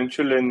of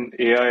potential in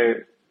AI,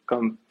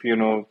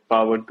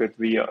 powered with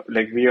VR.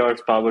 Like VR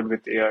is powered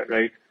with AI,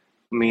 right?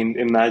 I mean,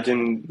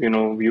 imagine,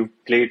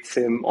 you've played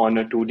sim on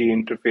a 2D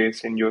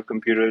interface in your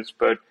computers,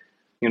 but,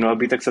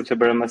 अभी तक सबसे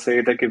बड़ा मसला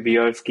ये था कि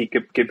VR की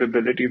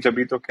capabilities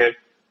अभी तो खैर,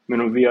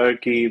 VR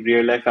की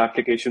real life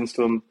applications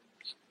तो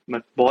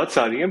बहुत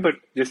सारी हैं, but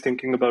just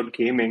thinking about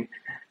gaming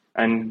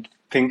and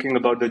thinking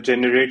about the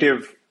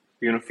generative,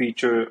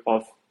 feature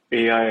of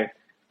AI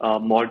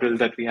model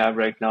that we have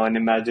right now, and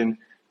imagine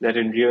that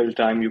in real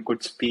time you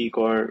could speak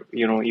or,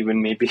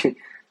 even maybe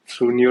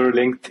through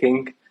Neuralink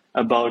think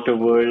about a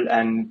world,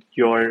 and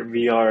your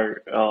VR,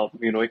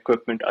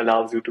 equipment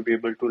allows you to be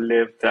able to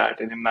live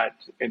that and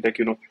imagine, like,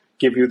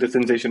 give you the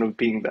sensation of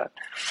being that.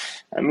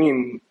 I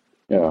mean,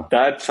 Yeah.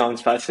 that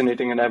sounds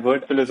fascinating, and I've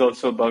heard Apple is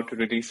also about to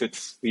release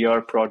its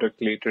VR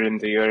product later in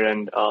the year,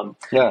 and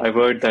Yeah. I've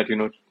heard that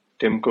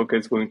Tim Cook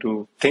is going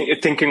to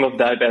thinking of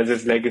that as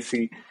his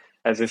legacy,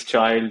 as his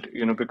child,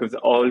 because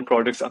all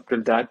products up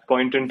till that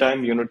point in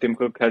time, Tim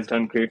Cook has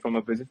done great from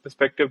a business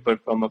perspective,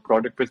 but from a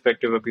product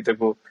perspective, अभी तक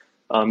वो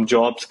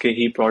jobs के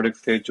ही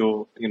products थे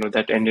जो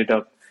that ended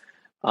up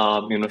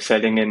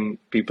selling, and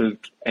people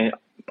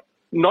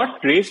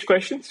not raised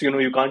questions.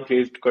 You can't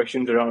raise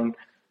questions around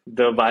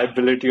the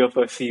viability of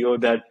a CEO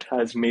that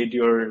has made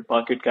your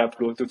market cap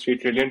close to $3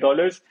 trillion.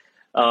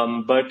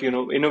 But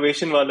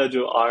innovation वाला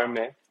जो arm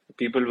है,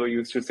 people were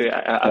used to say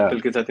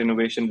Apple के साथ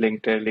innovation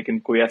linked है, लेकिन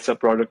कोई ऐसा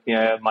product नहीं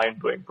आया, mind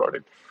blowing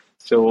product.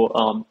 So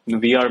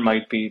VR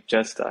might be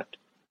just that,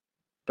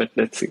 but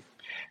let's see.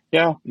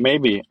 Yeah,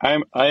 maybe.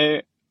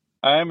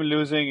 I'm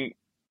losing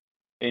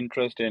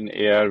interest in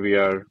AR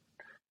VR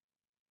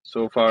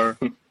so far.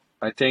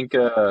 I think,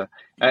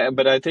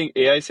 but I think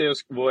AI से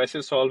वो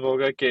ऐसे solve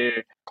होगा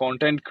कि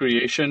content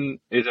creation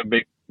is a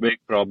big big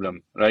problem,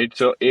 right?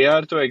 So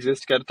AR तो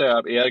exist करता है,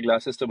 आप AR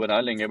glasses तो बना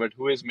लेंगे, but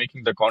who is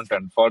making the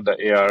content for the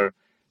AR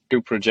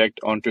to project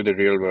onto the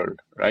real world,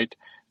 right?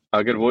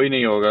 अगर वो ही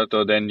नहीं होगा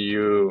तो then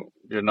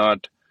you're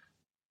not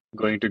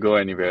going to go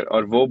anywhere.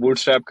 और वो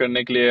bootstrap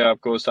करने के लिए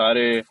आपको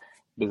सारे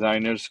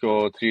designers को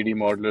 3D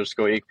modelers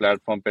को एक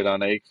platform पे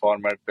लाना, एक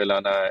format पे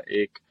लाना,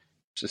 एक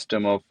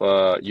system of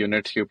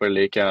units के ऊपर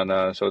लेके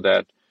आना so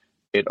that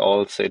it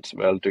all sits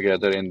well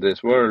together in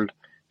this world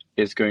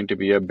is going to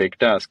be a big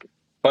task.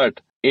 But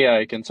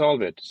AI can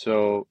solve it.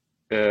 So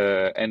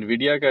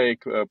NVIDIA का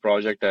एक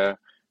project है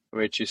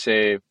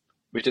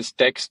which is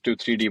text to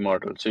 3D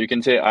model. So you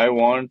can say, I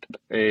want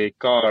a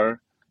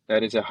car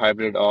that is a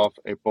hybrid of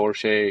a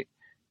Porsche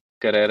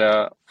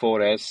Carrera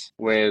 4S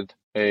with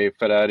a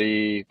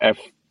Ferrari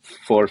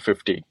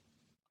F450,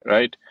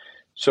 right?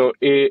 So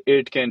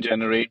it can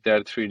generate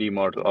that 3D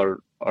model,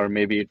 or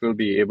maybe it will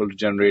be able to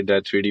generate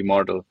that 3D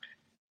model.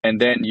 And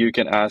then you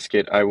can ask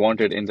it, I want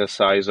it in the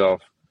size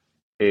of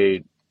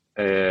a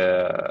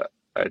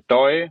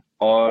toy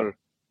or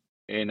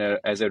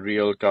as a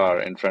real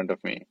car in front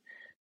of me.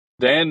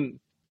 Then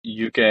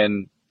you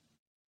can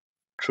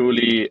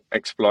truly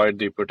exploit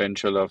the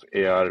potential of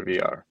AR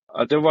VR.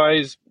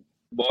 Otherwise,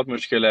 बहुत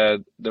मुश्किल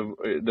है.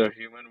 The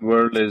human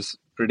world is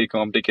pretty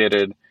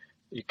complicated.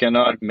 You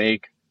cannot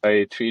make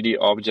a 3D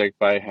object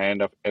by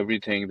hand of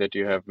everything that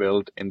you have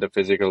built in the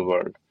physical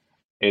world.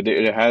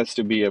 It has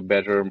to be a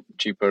better,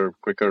 cheaper,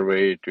 quicker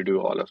way to do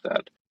all of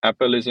that.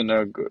 Apple is in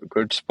a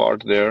good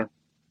spot there,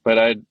 but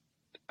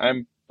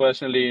I'm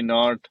personally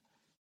not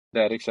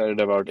that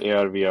excited about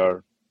AR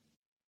VR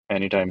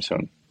anytime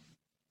soon.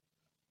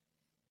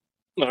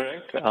 All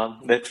right,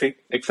 that's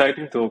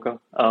exciting, Toka.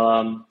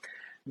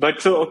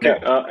 But so, okay,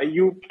 Yeah.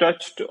 you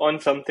touched on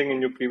something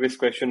in your previous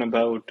question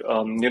about,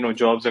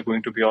 jobs are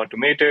going to be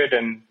automated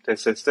and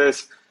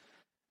this.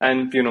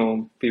 And,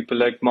 people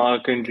like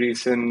Mark and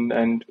Reason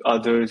and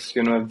others,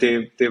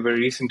 they were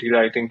recently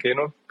writing,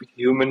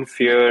 human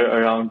fear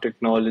around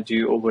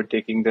technology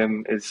overtaking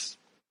them is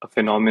a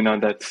phenomena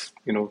that's,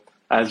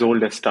 as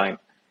old as time.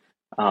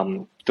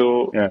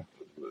 So, Yeah.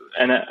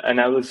 and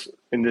I was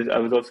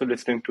also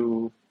listening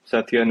to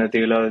Satya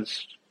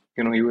Nadella's,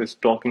 he was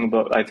talking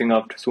about, I think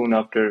soon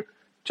after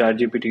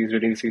ChatGPT's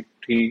release,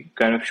 he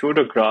kind of showed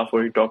a graph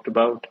where he talked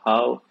about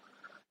how,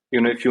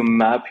 if you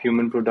map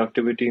human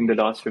productivity in the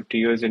last 50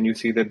 years and you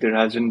see that there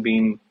hasn't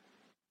been,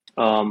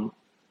 um,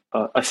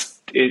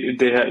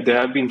 there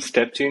have been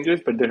step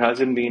changes, but there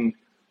hasn't been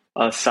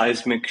a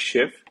seismic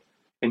shift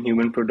in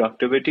human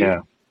productivity.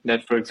 Yeah.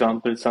 That, for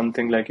example,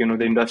 something like,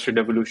 the Industrial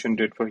Revolution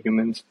did for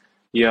humans,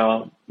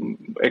 yeah,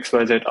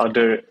 XYZ,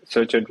 other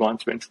such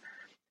advancements.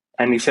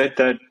 And he said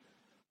that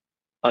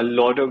a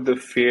lot of the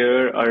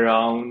fear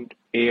around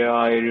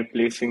AI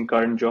replacing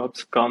current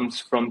jobs comes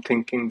from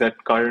thinking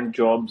that current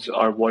jobs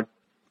are what,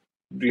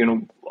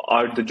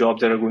 are the jobs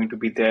that are going to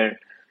be there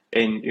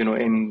in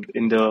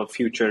the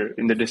future,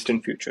 in the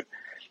distant future.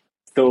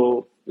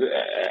 So,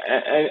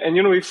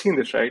 and we've seen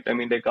this, right? I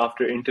mean, like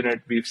after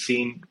internet, we've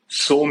seen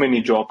so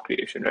many job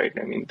creation, right?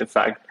 I mean, the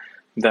fact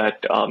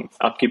that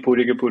आपकी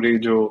पूरी की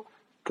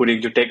पूरी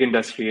जो tech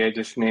industry है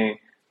जिसने,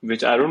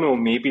 which I don't know,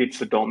 maybe it's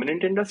the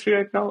dominant industry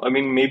right now. I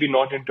mean, maybe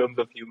not in terms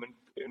of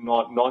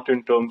not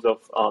in terms of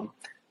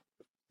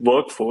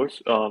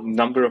workforce,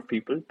 number of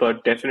people,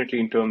 but definitely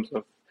in terms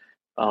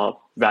of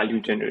value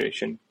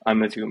generation,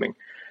 I'm assuming.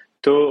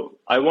 So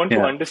I want to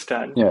Yeah.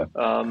 understand Yeah.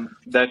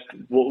 that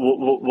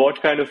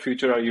what kind of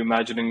future are you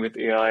imagining with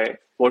AI?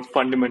 What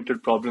fundamental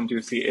problems do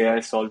you see AI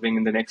solving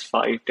in the next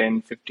 5,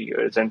 10, 50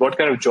 years? And what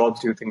kind of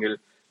jobs do you think it'll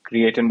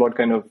create? And what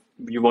kind of,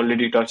 you've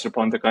already touched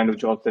upon the kind of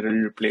jobs that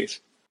it'll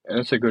replace.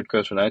 That's a good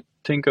question. I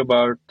think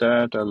about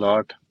that a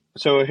lot.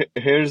 So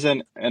here's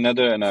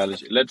another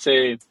analogy. Let's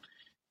say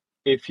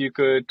if you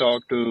could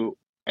talk to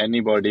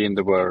anybody in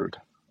the world,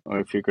 or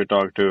if you could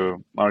talk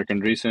to Mark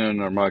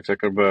Andreessen or Mark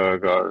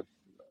Zuckerberg or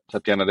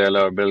Satya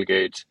Nadella or Bill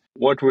Gates,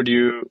 what would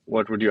you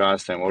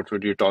ask them? What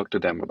would you talk to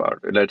them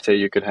about? Let's say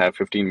you could have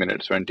 15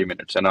 minutes, 20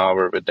 minutes, an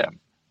hour with them.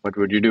 What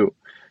would you do?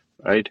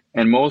 Right?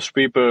 And most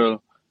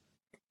people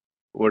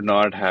would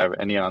not have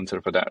any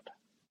answer for that.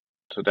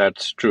 So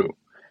that's true.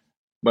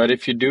 But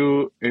if you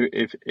do,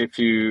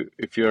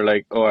 if you're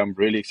like, oh, I'm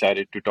really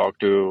excited to talk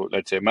to,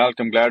 let's say,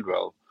 Malcolm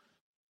Gladwell,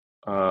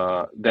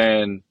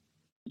 then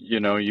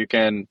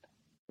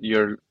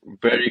you're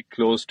very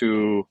close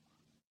to,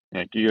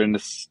 like, you're in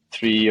the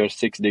 3 or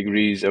 6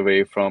 degrees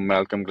away from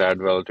Malcolm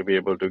Gladwell to be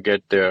able to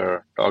get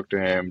there, talk to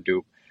him,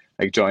 to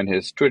like join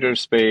his Twitter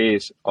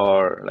space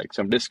or like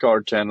some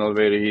Discord channel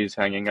where he's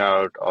hanging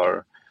out,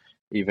 or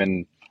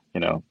even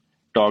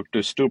talk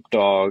to Stoop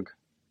Dog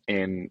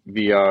in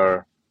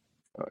VR.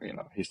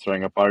 He's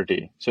throwing a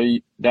party. So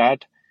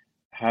that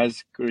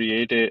has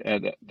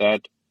created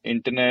that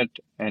internet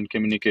and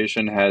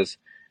communication has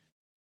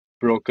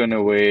broken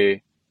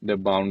away the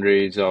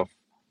boundaries of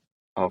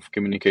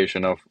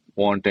communication, of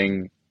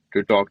wanting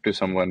to talk to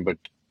someone but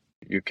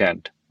you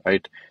can't,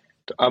 right?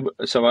 तो अब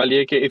सवाल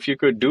ये कि if you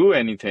could do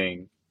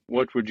anything,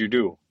 what would you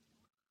do?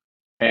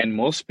 And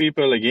most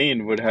people,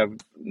 again, would have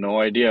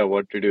no idea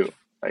what to do.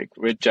 Like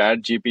with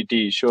Chat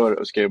GPT, sure,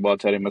 उसके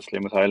बहुत सारे मसले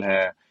मसाइल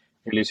हैं,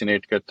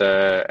 hallucinate करता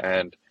है,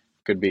 and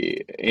could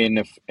be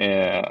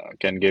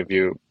can give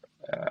you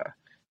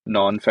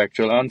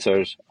non-factual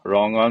answers,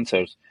 wrong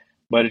answers,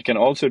 but it can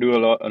also do a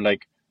lot.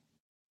 Like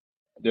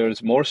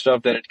there's more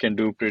stuff that it can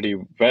do pretty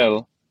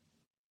well.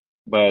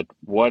 But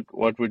what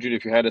would you,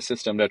 if you had a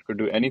system that could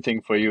do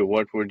anything for you,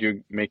 what would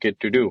you make it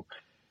to do?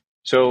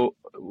 So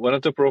one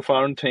of the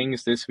profound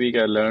things this week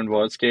I learned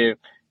was that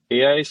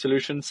AI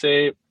solutions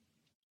say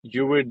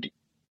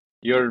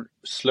you're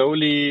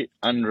slowly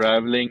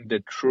unraveling the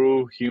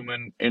true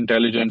human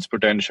intelligence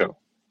potential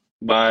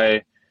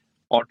by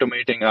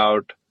automating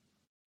out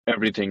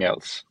everything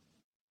else,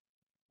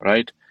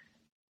 right?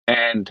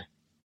 And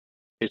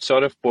it's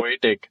sort of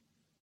poetic.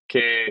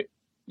 Okay,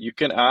 you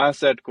can ask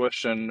that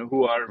question,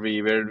 who are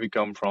we? Where did we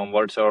come from?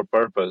 What's our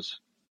purpose?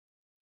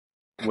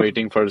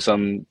 Waiting for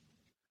some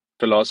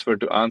philosopher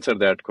to answer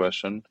that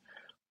question.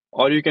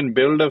 Or you can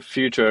build a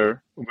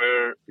future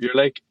where you're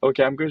like,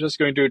 okay, I'm just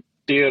going to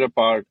tear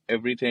apart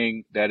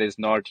everything that is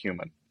not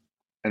human.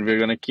 And we're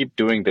going to keep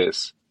doing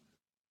this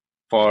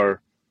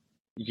for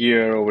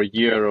year over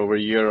year over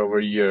year over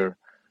year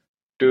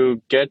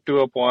to get to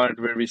a point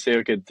where we say,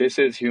 okay, this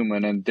is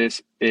human and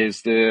this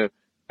is the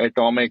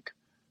atomic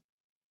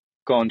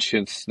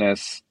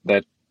consciousness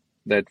that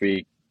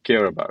we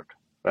care about,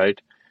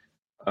 right?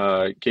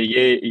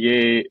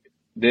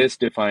 This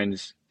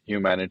defines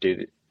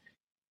humanity.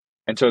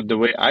 And so the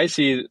way I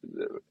see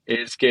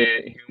is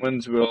that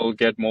humans will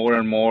get more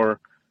and more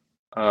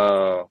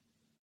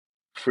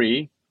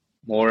free,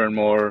 more and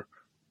more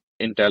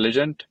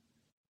intelligent,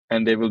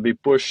 and they will be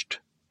pushed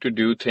to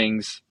do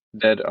things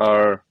that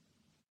are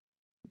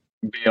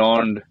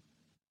beyond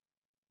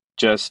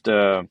just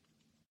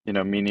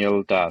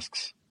menial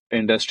tasks.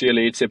 Industrial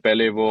age से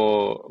पहले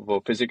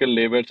वो physical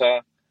labor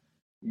था,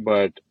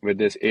 but with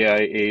this AI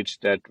age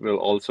that will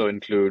also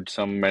include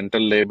some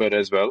mental labor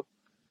as well.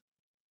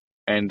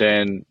 And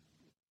then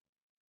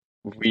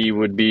we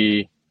would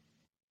be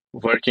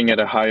working at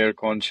a higher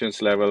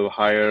conscious level,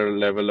 higher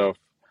level of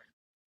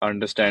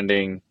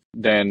understanding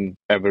than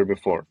ever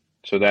before.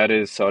 So that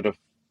is sort of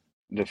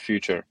the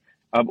future.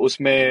 Ab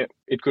usme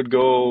it could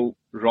go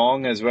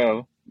wrong as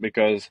well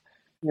because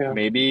Yeah.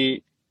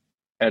 maybe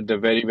at the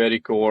very, very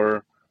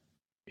core,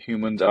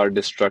 humans are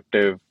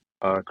destructive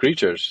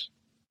creatures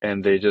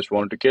and they just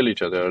want to kill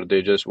each other.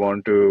 They just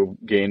want to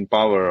gain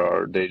power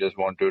or they just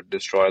want to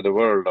destroy the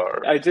world.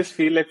 Or I just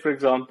feel like, for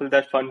example,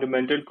 that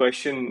fundamental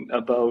question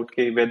about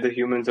okay, whether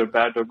humans are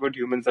bad or good,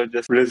 humans are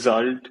just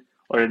result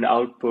or an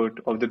output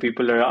of the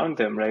people around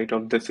them, right?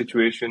 Of the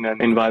situation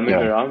and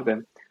environment yeah, around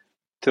them.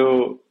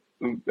 So,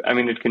 I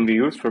mean, it can be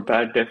used for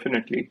bad,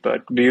 definitely.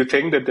 But do you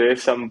think that there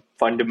is some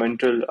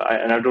fundamental,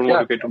 and I don't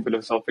want yeah, to get too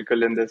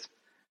philosophical in this,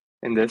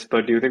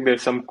 but do you think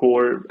there's some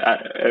core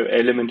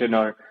element in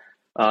our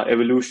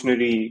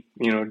evolutionary,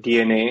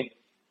 DNA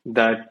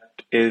that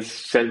is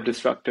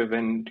self-destructive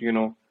and,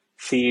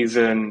 sees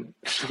an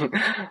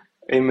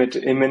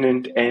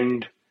imminent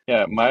end?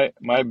 yeah.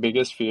 My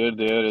biggest fear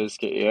there is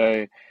that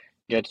AI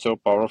gets so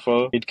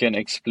powerful it can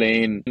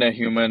explain a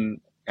human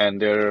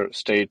and their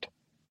state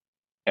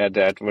at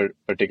that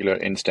particular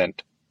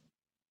instant,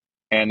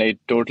 and it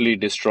totally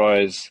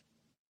destroys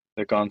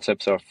the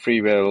concepts of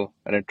free will,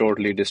 and it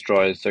totally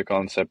destroys the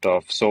concept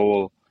of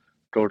soul,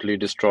 totally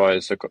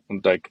destroys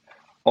like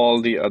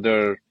all the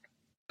other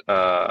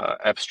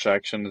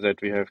abstractions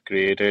that we have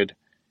created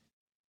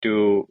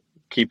to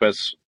keep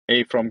us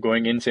from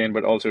going insane,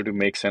 but also to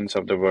make sense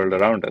of the world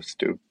around us,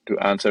 to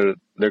answer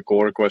the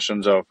core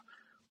questions of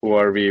who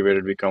are we, where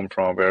did we come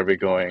from, where are we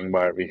going,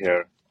 why are we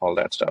here, all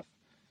that stuff.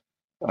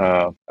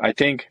 I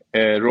think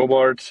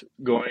robots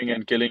going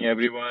and killing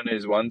everyone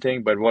is one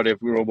thing, but what if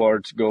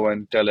robots go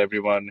and tell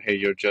everyone, hey,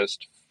 you're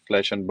just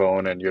flesh and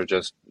bone and you're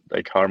just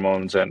like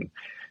hormones and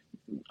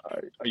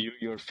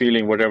you're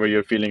feeling whatever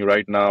you're feeling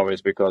right now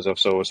is because of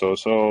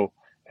so,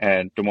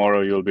 and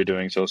tomorrow you'll be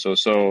doing so,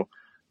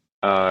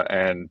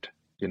 and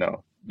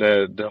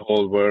the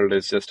whole world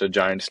is just a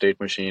giant state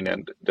machine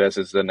and this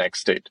is the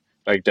next state.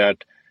 Like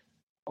that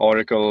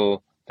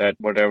Oracle, that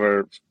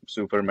whatever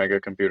super mega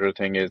computer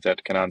thing is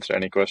that can answer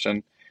any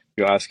question.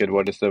 You ask it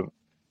what is the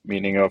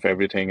meaning of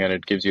everything and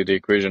it gives you the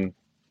equation.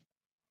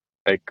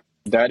 Like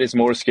that is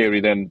more scary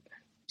than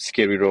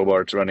scary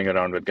robots running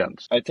around with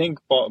guns. I think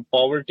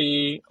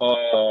poverty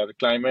or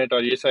climate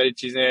or ये सारी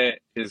चीजें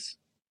is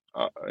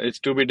it's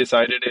to be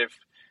decided if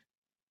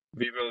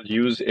we will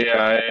use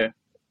AI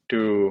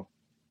to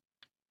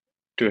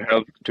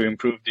help to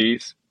improve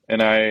these.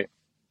 And I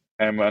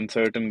am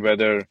uncertain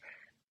whether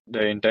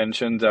the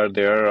intentions are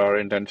there, our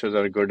intentions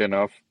are good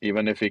enough,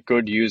 even if we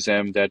could use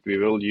them, that we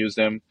will use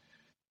them.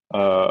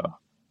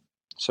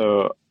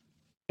 So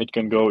it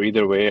can go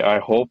either way. I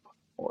hope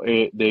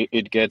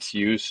it gets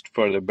used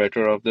for the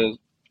better of the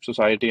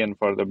society and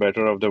for the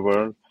better of the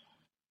world.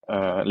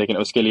 लेकिन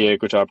उसके लिए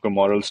कुछ आपको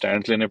moral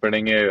stands लेने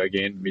पड़ेंगे.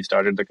 Again, we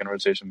started the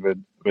conversation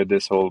with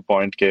this whole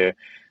point के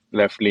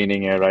left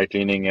leaning है, right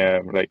leaning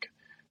है, like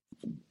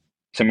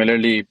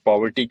सिमिलरली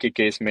पॉवर्टी के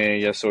केस में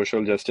या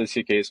सोशल जस्टिस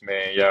के केस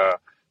में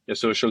या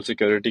सोशल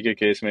सिक्योरिटी के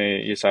केस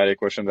में ये सारे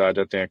क्वेश्चन आ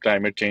जाते हैं.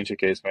 क्लाइमेट चेंज के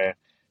केस में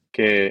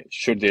कि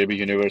should there be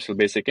universal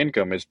basic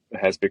income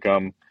has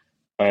become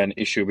an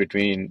issue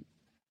between,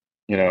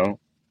 you know,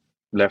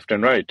 left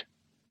and right.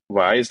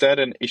 Why is that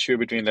an issue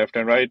between left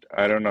and right?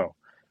 I don't know,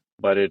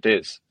 but it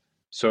is.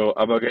 So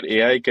अब अगर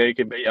AI कहे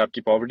कि भाई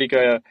आपकी poverty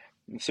का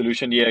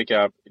solution ये है कि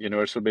आप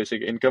universal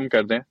basic income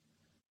कर दें,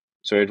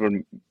 so it would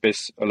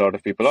piss a lot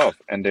of people off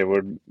and they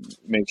would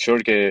make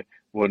sure कि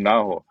वो ना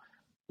हो.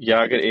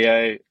 या अगर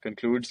AI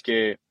concludes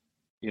कि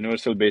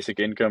universal basic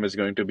income is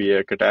going to be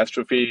a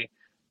catastrophe,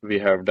 we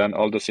have done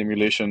all the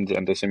simulations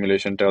and the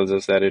simulation tells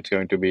us that it's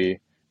going to be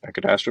a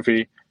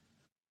catastrophe.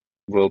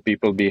 Will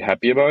people be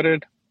happy about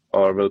it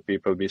or will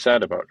people be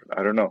sad about it?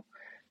 I don't know.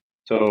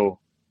 So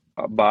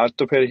बात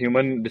तो फिर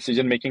human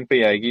decision making पे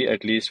ही आएगी,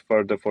 at least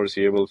for the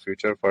foreseeable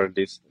future, for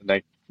this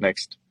like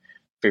next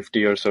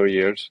 50 or so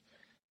years.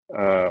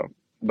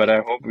 But I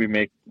hope we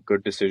make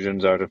good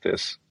decisions out of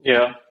this.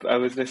 Yeah, I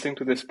was listening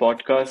to this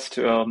podcast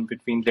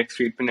between Lex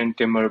Friedman and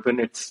Tim Urban.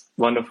 It's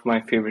one of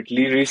my favorite.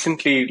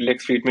 Recently,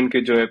 Lex Friedman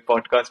के जो है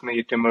podcast में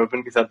ये Tim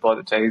Urban के साथ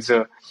बहुत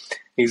अच्छा.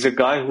 He's a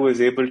guy who is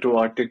able to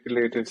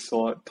articulate his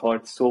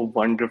thoughts so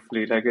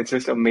wonderfully. Like it's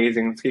just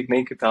amazing. उसकी एक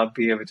नई किताब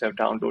भी है which I've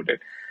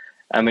downloaded.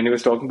 I mean, he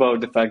was talking about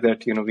the fact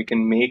that we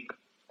can make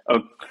a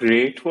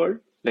great world,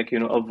 like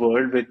a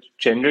world which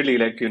generally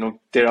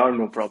there are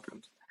no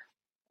problems.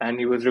 And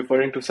he was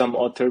referring to some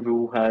author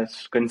who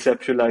has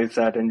conceptualized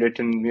that and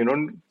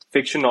written,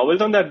 fiction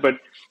novels on that. But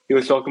he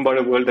was talking about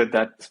a world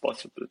that's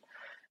possible.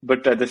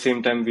 But at the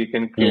same time, we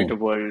can create a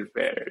world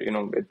where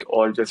it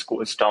all just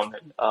goes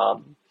downhill.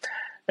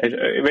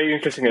 A very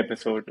interesting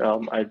episode.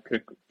 I'd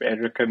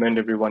recommend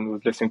everyone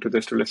who's listening to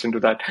this to listen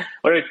to that.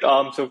 All right.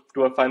 So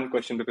to our final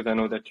question, because I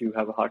know that you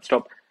have a hard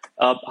stop.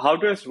 How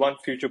does one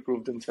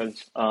future-proof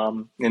themselves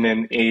in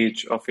an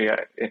age of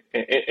AI,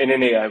 in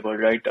an AI world,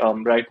 right?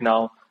 Right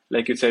now,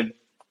 like you said,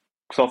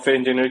 software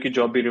engineer की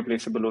job भी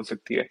replaceable हो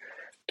सकती है.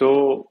 तो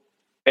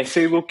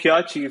ऐसे वो क्या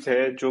चीज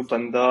है जो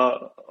बंदा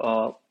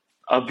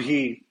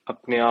अभी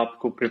अपने आप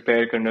को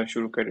प्रिपेयर करना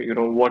शुरू करे?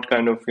 What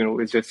kind of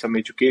is that some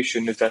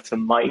education, is that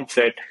some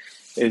mindset,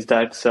 is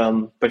that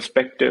some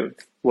perspective?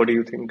 What do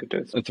you think it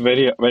is? It's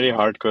a very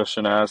hard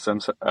question. I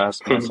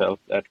ask myself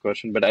that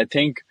question, but I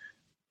think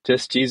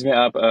जिस चीज में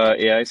आप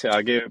AI से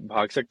आगे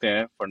भाग सकते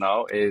हैं for now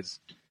is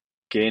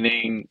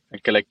gaining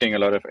and collecting a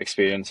lot of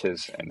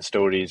experiences and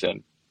stories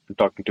and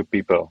talking to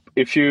people.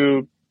 If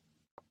you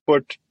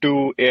put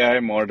two AI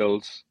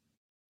models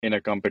in a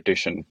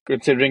competition,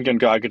 considering कि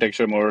उनका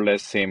architecture more or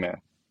less same है,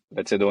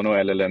 let's say दोनों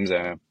LLMs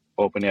हैं,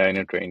 OpenAI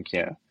ने train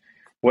किया है,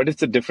 what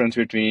is the difference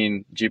between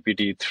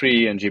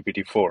GPT-3 and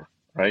GPT-4,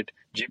 right?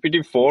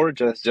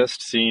 GPT-4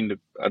 just seen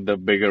the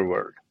bigger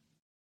world,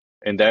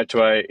 and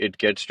that's why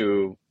it gets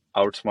to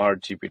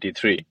outsmart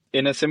GPT-3.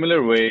 In a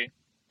similar way,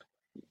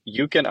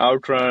 you can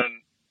outrun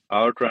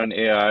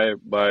AI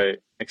by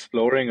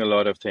exploring a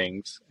lot of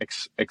things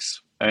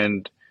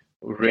and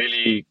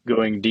really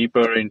going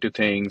deeper into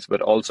things,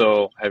 but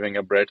also having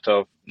a breadth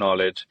of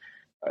knowledge.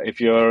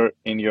 If you're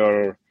in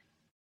your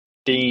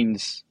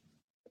teens,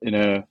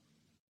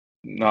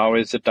 now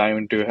is the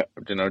time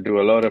to do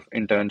a lot of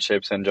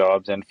internships and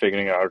jobs and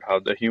figuring out how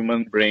the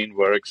human brain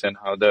works and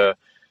how the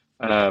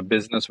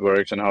business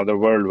works and how the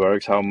world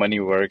works, how money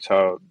works,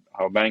 how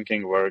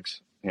banking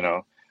works,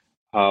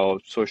 how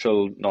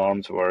social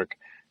norms work.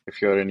 If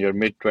you're in your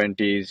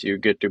mid-20s, you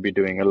get to be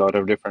doing a lot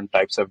of different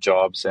types of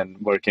jobs and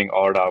working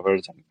odd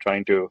hours and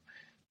trying to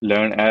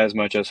learn as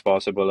much as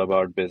possible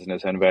about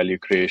business and value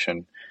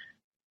creation.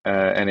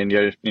 And in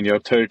your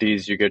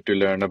 30s, you get to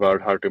learn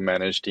about how to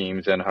manage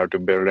teams and how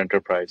to build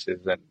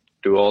enterprises and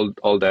do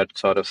all that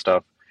sort of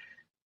stuff.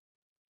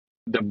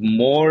 The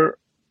more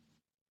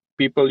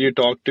people you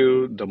talk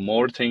to, the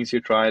more things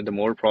you try, the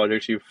more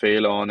projects you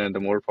fail on, and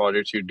the more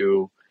projects you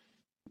do,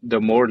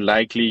 the more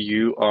likely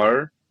you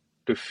are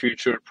to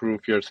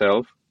future-proof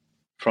yourself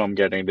from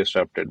getting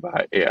disrupted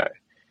by AI.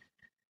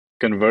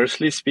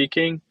 Conversely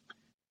speaking,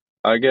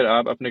 अगर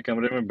आप अपने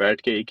कमरे में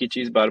बैठ के एक ही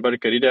चीज बार बार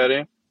करी जा रहे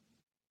हैं,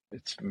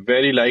 it's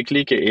very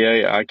likely कि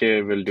AI आके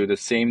will do the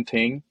same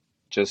thing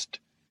just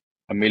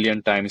a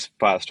million times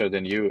faster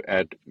than you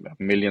at a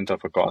millionth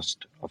of a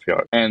cost of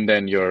yours, and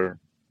then you're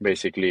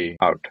basically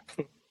out.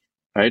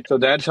 Right? So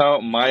that's how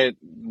my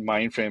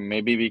mind frame,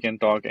 maybe we can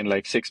talk in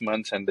like 6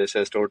 months and this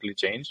has totally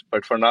changed.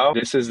 But for now,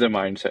 this is the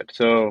mindset.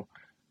 So,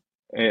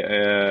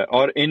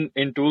 or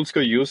in tools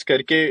ko use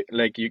karke,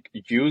 like you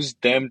use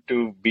them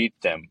to beat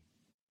them.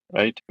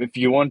 Right? If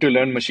you want to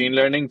learn machine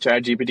learning,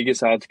 ChatGPT के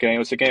साथ कहें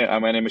उसे कहें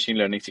मैंने machine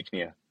learning सीखनी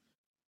है,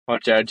 or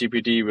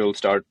ChatGPT will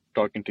start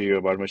talking to you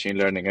about machine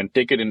learning and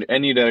take it in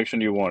any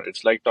direction you want.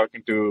 It's like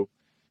talking to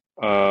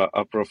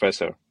a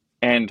professor.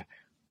 And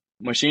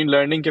machine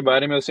learning के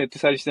बारे में उसने इतनी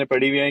सारी चीजें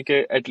पढ़ी हुई हैं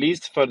कि at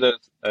least for the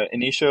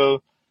initial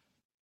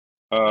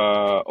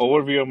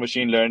overview of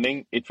machine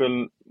learning, it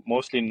will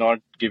mostly not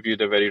give you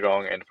the very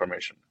wrong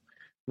information.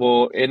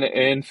 Well,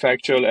 in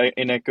factual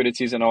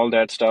inaccuracies and all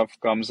that stuff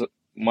comes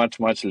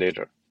much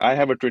later. I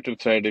have a Twitter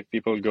thread. If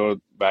people go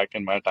back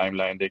in my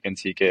timeline, they can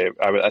see that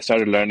I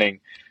started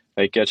learning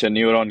like catch a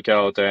neuron kya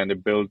hota hai, and they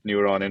build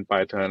neuron in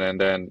Python, and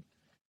then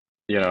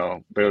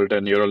build a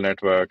neural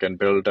network and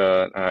build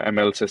a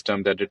ML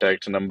system that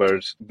detects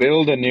numbers.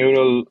 Build a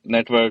neural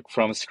network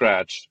from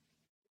scratch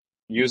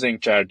using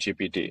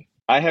ChatGPT.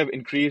 I have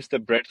increased the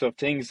breadth of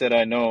things that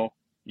I know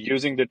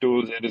using the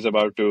tools that is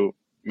about to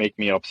make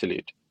me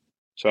obsolete.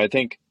 So I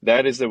think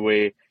that is the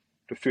way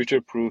to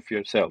future-proof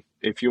yourself.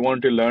 If you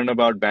want to learn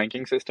about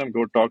banking system,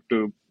 go talk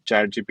to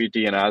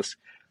ChatGPT and ask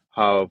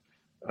how,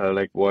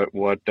 like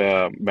what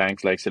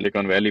banks like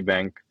Silicon Valley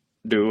Bank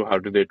do, how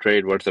do they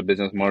trade, what's the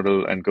business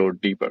model, and go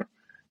deeper.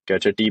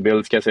 क्या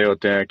T-bills कैसे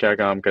होते हैं, क्या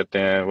काम करते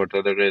हैं, what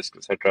are the risks,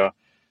 etc.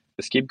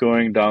 Just keep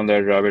going down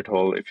that rabbit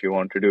hole if you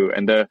want to do.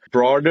 And the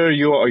broader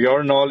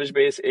your knowledge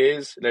base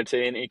is, let's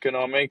say in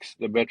economics,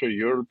 the better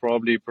you'll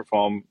probably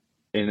perform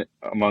in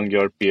among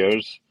your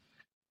peers,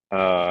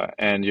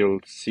 and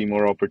you'll see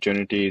more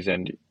opportunities,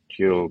 and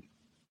you'll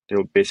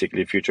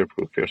basically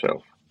future-proof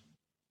yourself.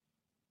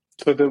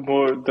 So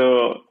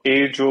the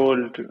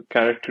age-old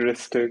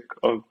characteristic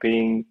of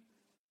being,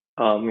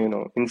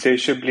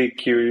 insatiably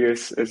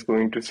curious is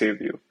going to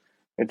save you.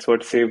 It's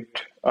what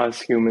saved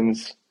us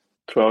humans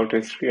throughout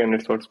history, and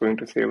it's what's going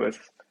to save us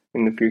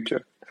in the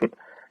future.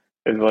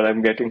 Is what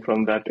I'm getting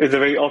from that. It's a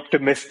very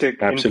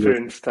optimistic Absolutely.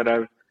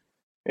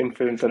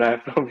 inference that I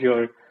have from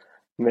your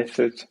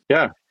message.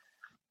 Yeah.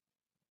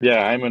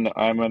 I'm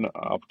an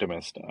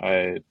optimist.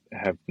 I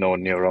have no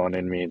neuron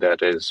in me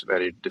that is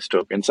very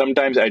dystopian.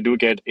 Sometimes I do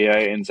get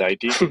AI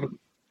anxiety,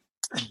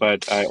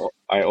 but I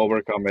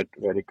overcome it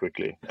very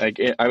quickly. Like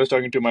I was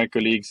talking to my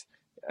colleagues,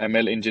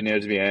 ML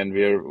engineers, and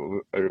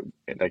we're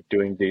like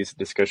doing these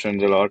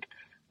discussions a lot.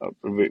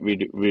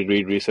 We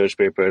read research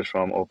papers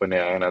from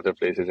OpenAI and other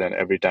places, and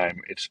every time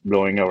it's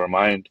blowing our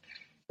mind.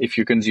 If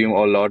you consume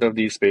a lot of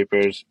these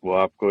papers, वो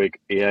आपको एक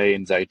AI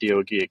anxiety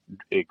होगी,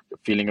 एक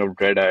feeling of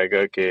dread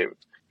आएगा कि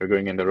you're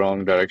going in the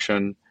wrong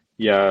direction.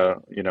 Yeah,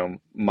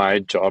 my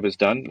job is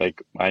done.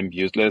 Like I'm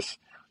useless,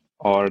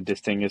 or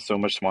this thing is so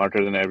much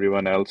smarter than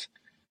everyone else.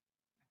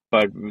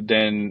 But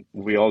then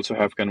we also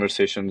have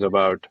conversations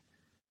about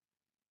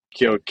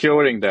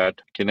curing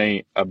that. कि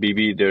नहीं, अभी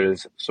भी there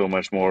is so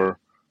much more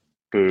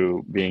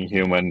to being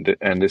human,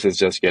 and this is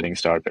just getting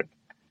started.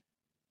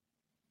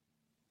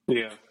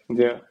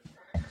 Yeah.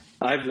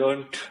 I've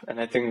learned, and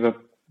I think a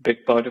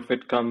big part of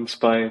it comes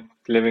by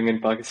living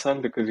in Pakistan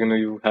because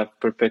you have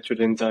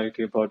perpetual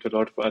anxiety about a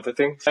lot of other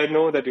things. I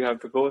know that you have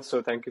to go,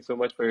 so thank you so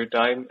much for your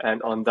time.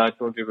 And on that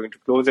note, we're going to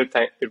close it.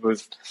 It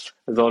was,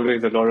 as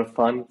always, a lot of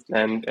fun.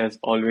 And as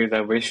always,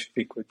 I wish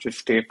we could just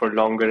stay for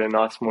longer and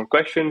ask more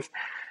questions.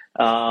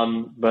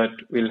 But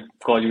we'll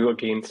call you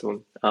again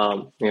soon,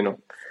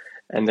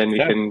 and then we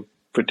can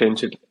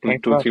potentially in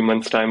 2-3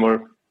 months' time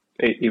or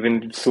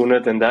even sooner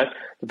than that.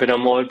 तो फिर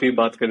हम और भी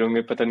बात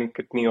करेंगे, पता नहीं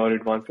कितनी और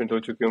एडवांसमेंट हो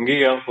चुकी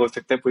होंगी, या हो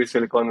सकता है पूरी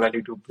सिलिकॉन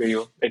वैली डूब गई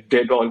हो. It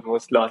did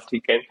almost last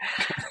weekend.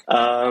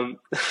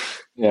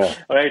 Yeah.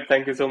 All right,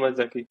 thank you so much,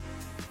 Zaki.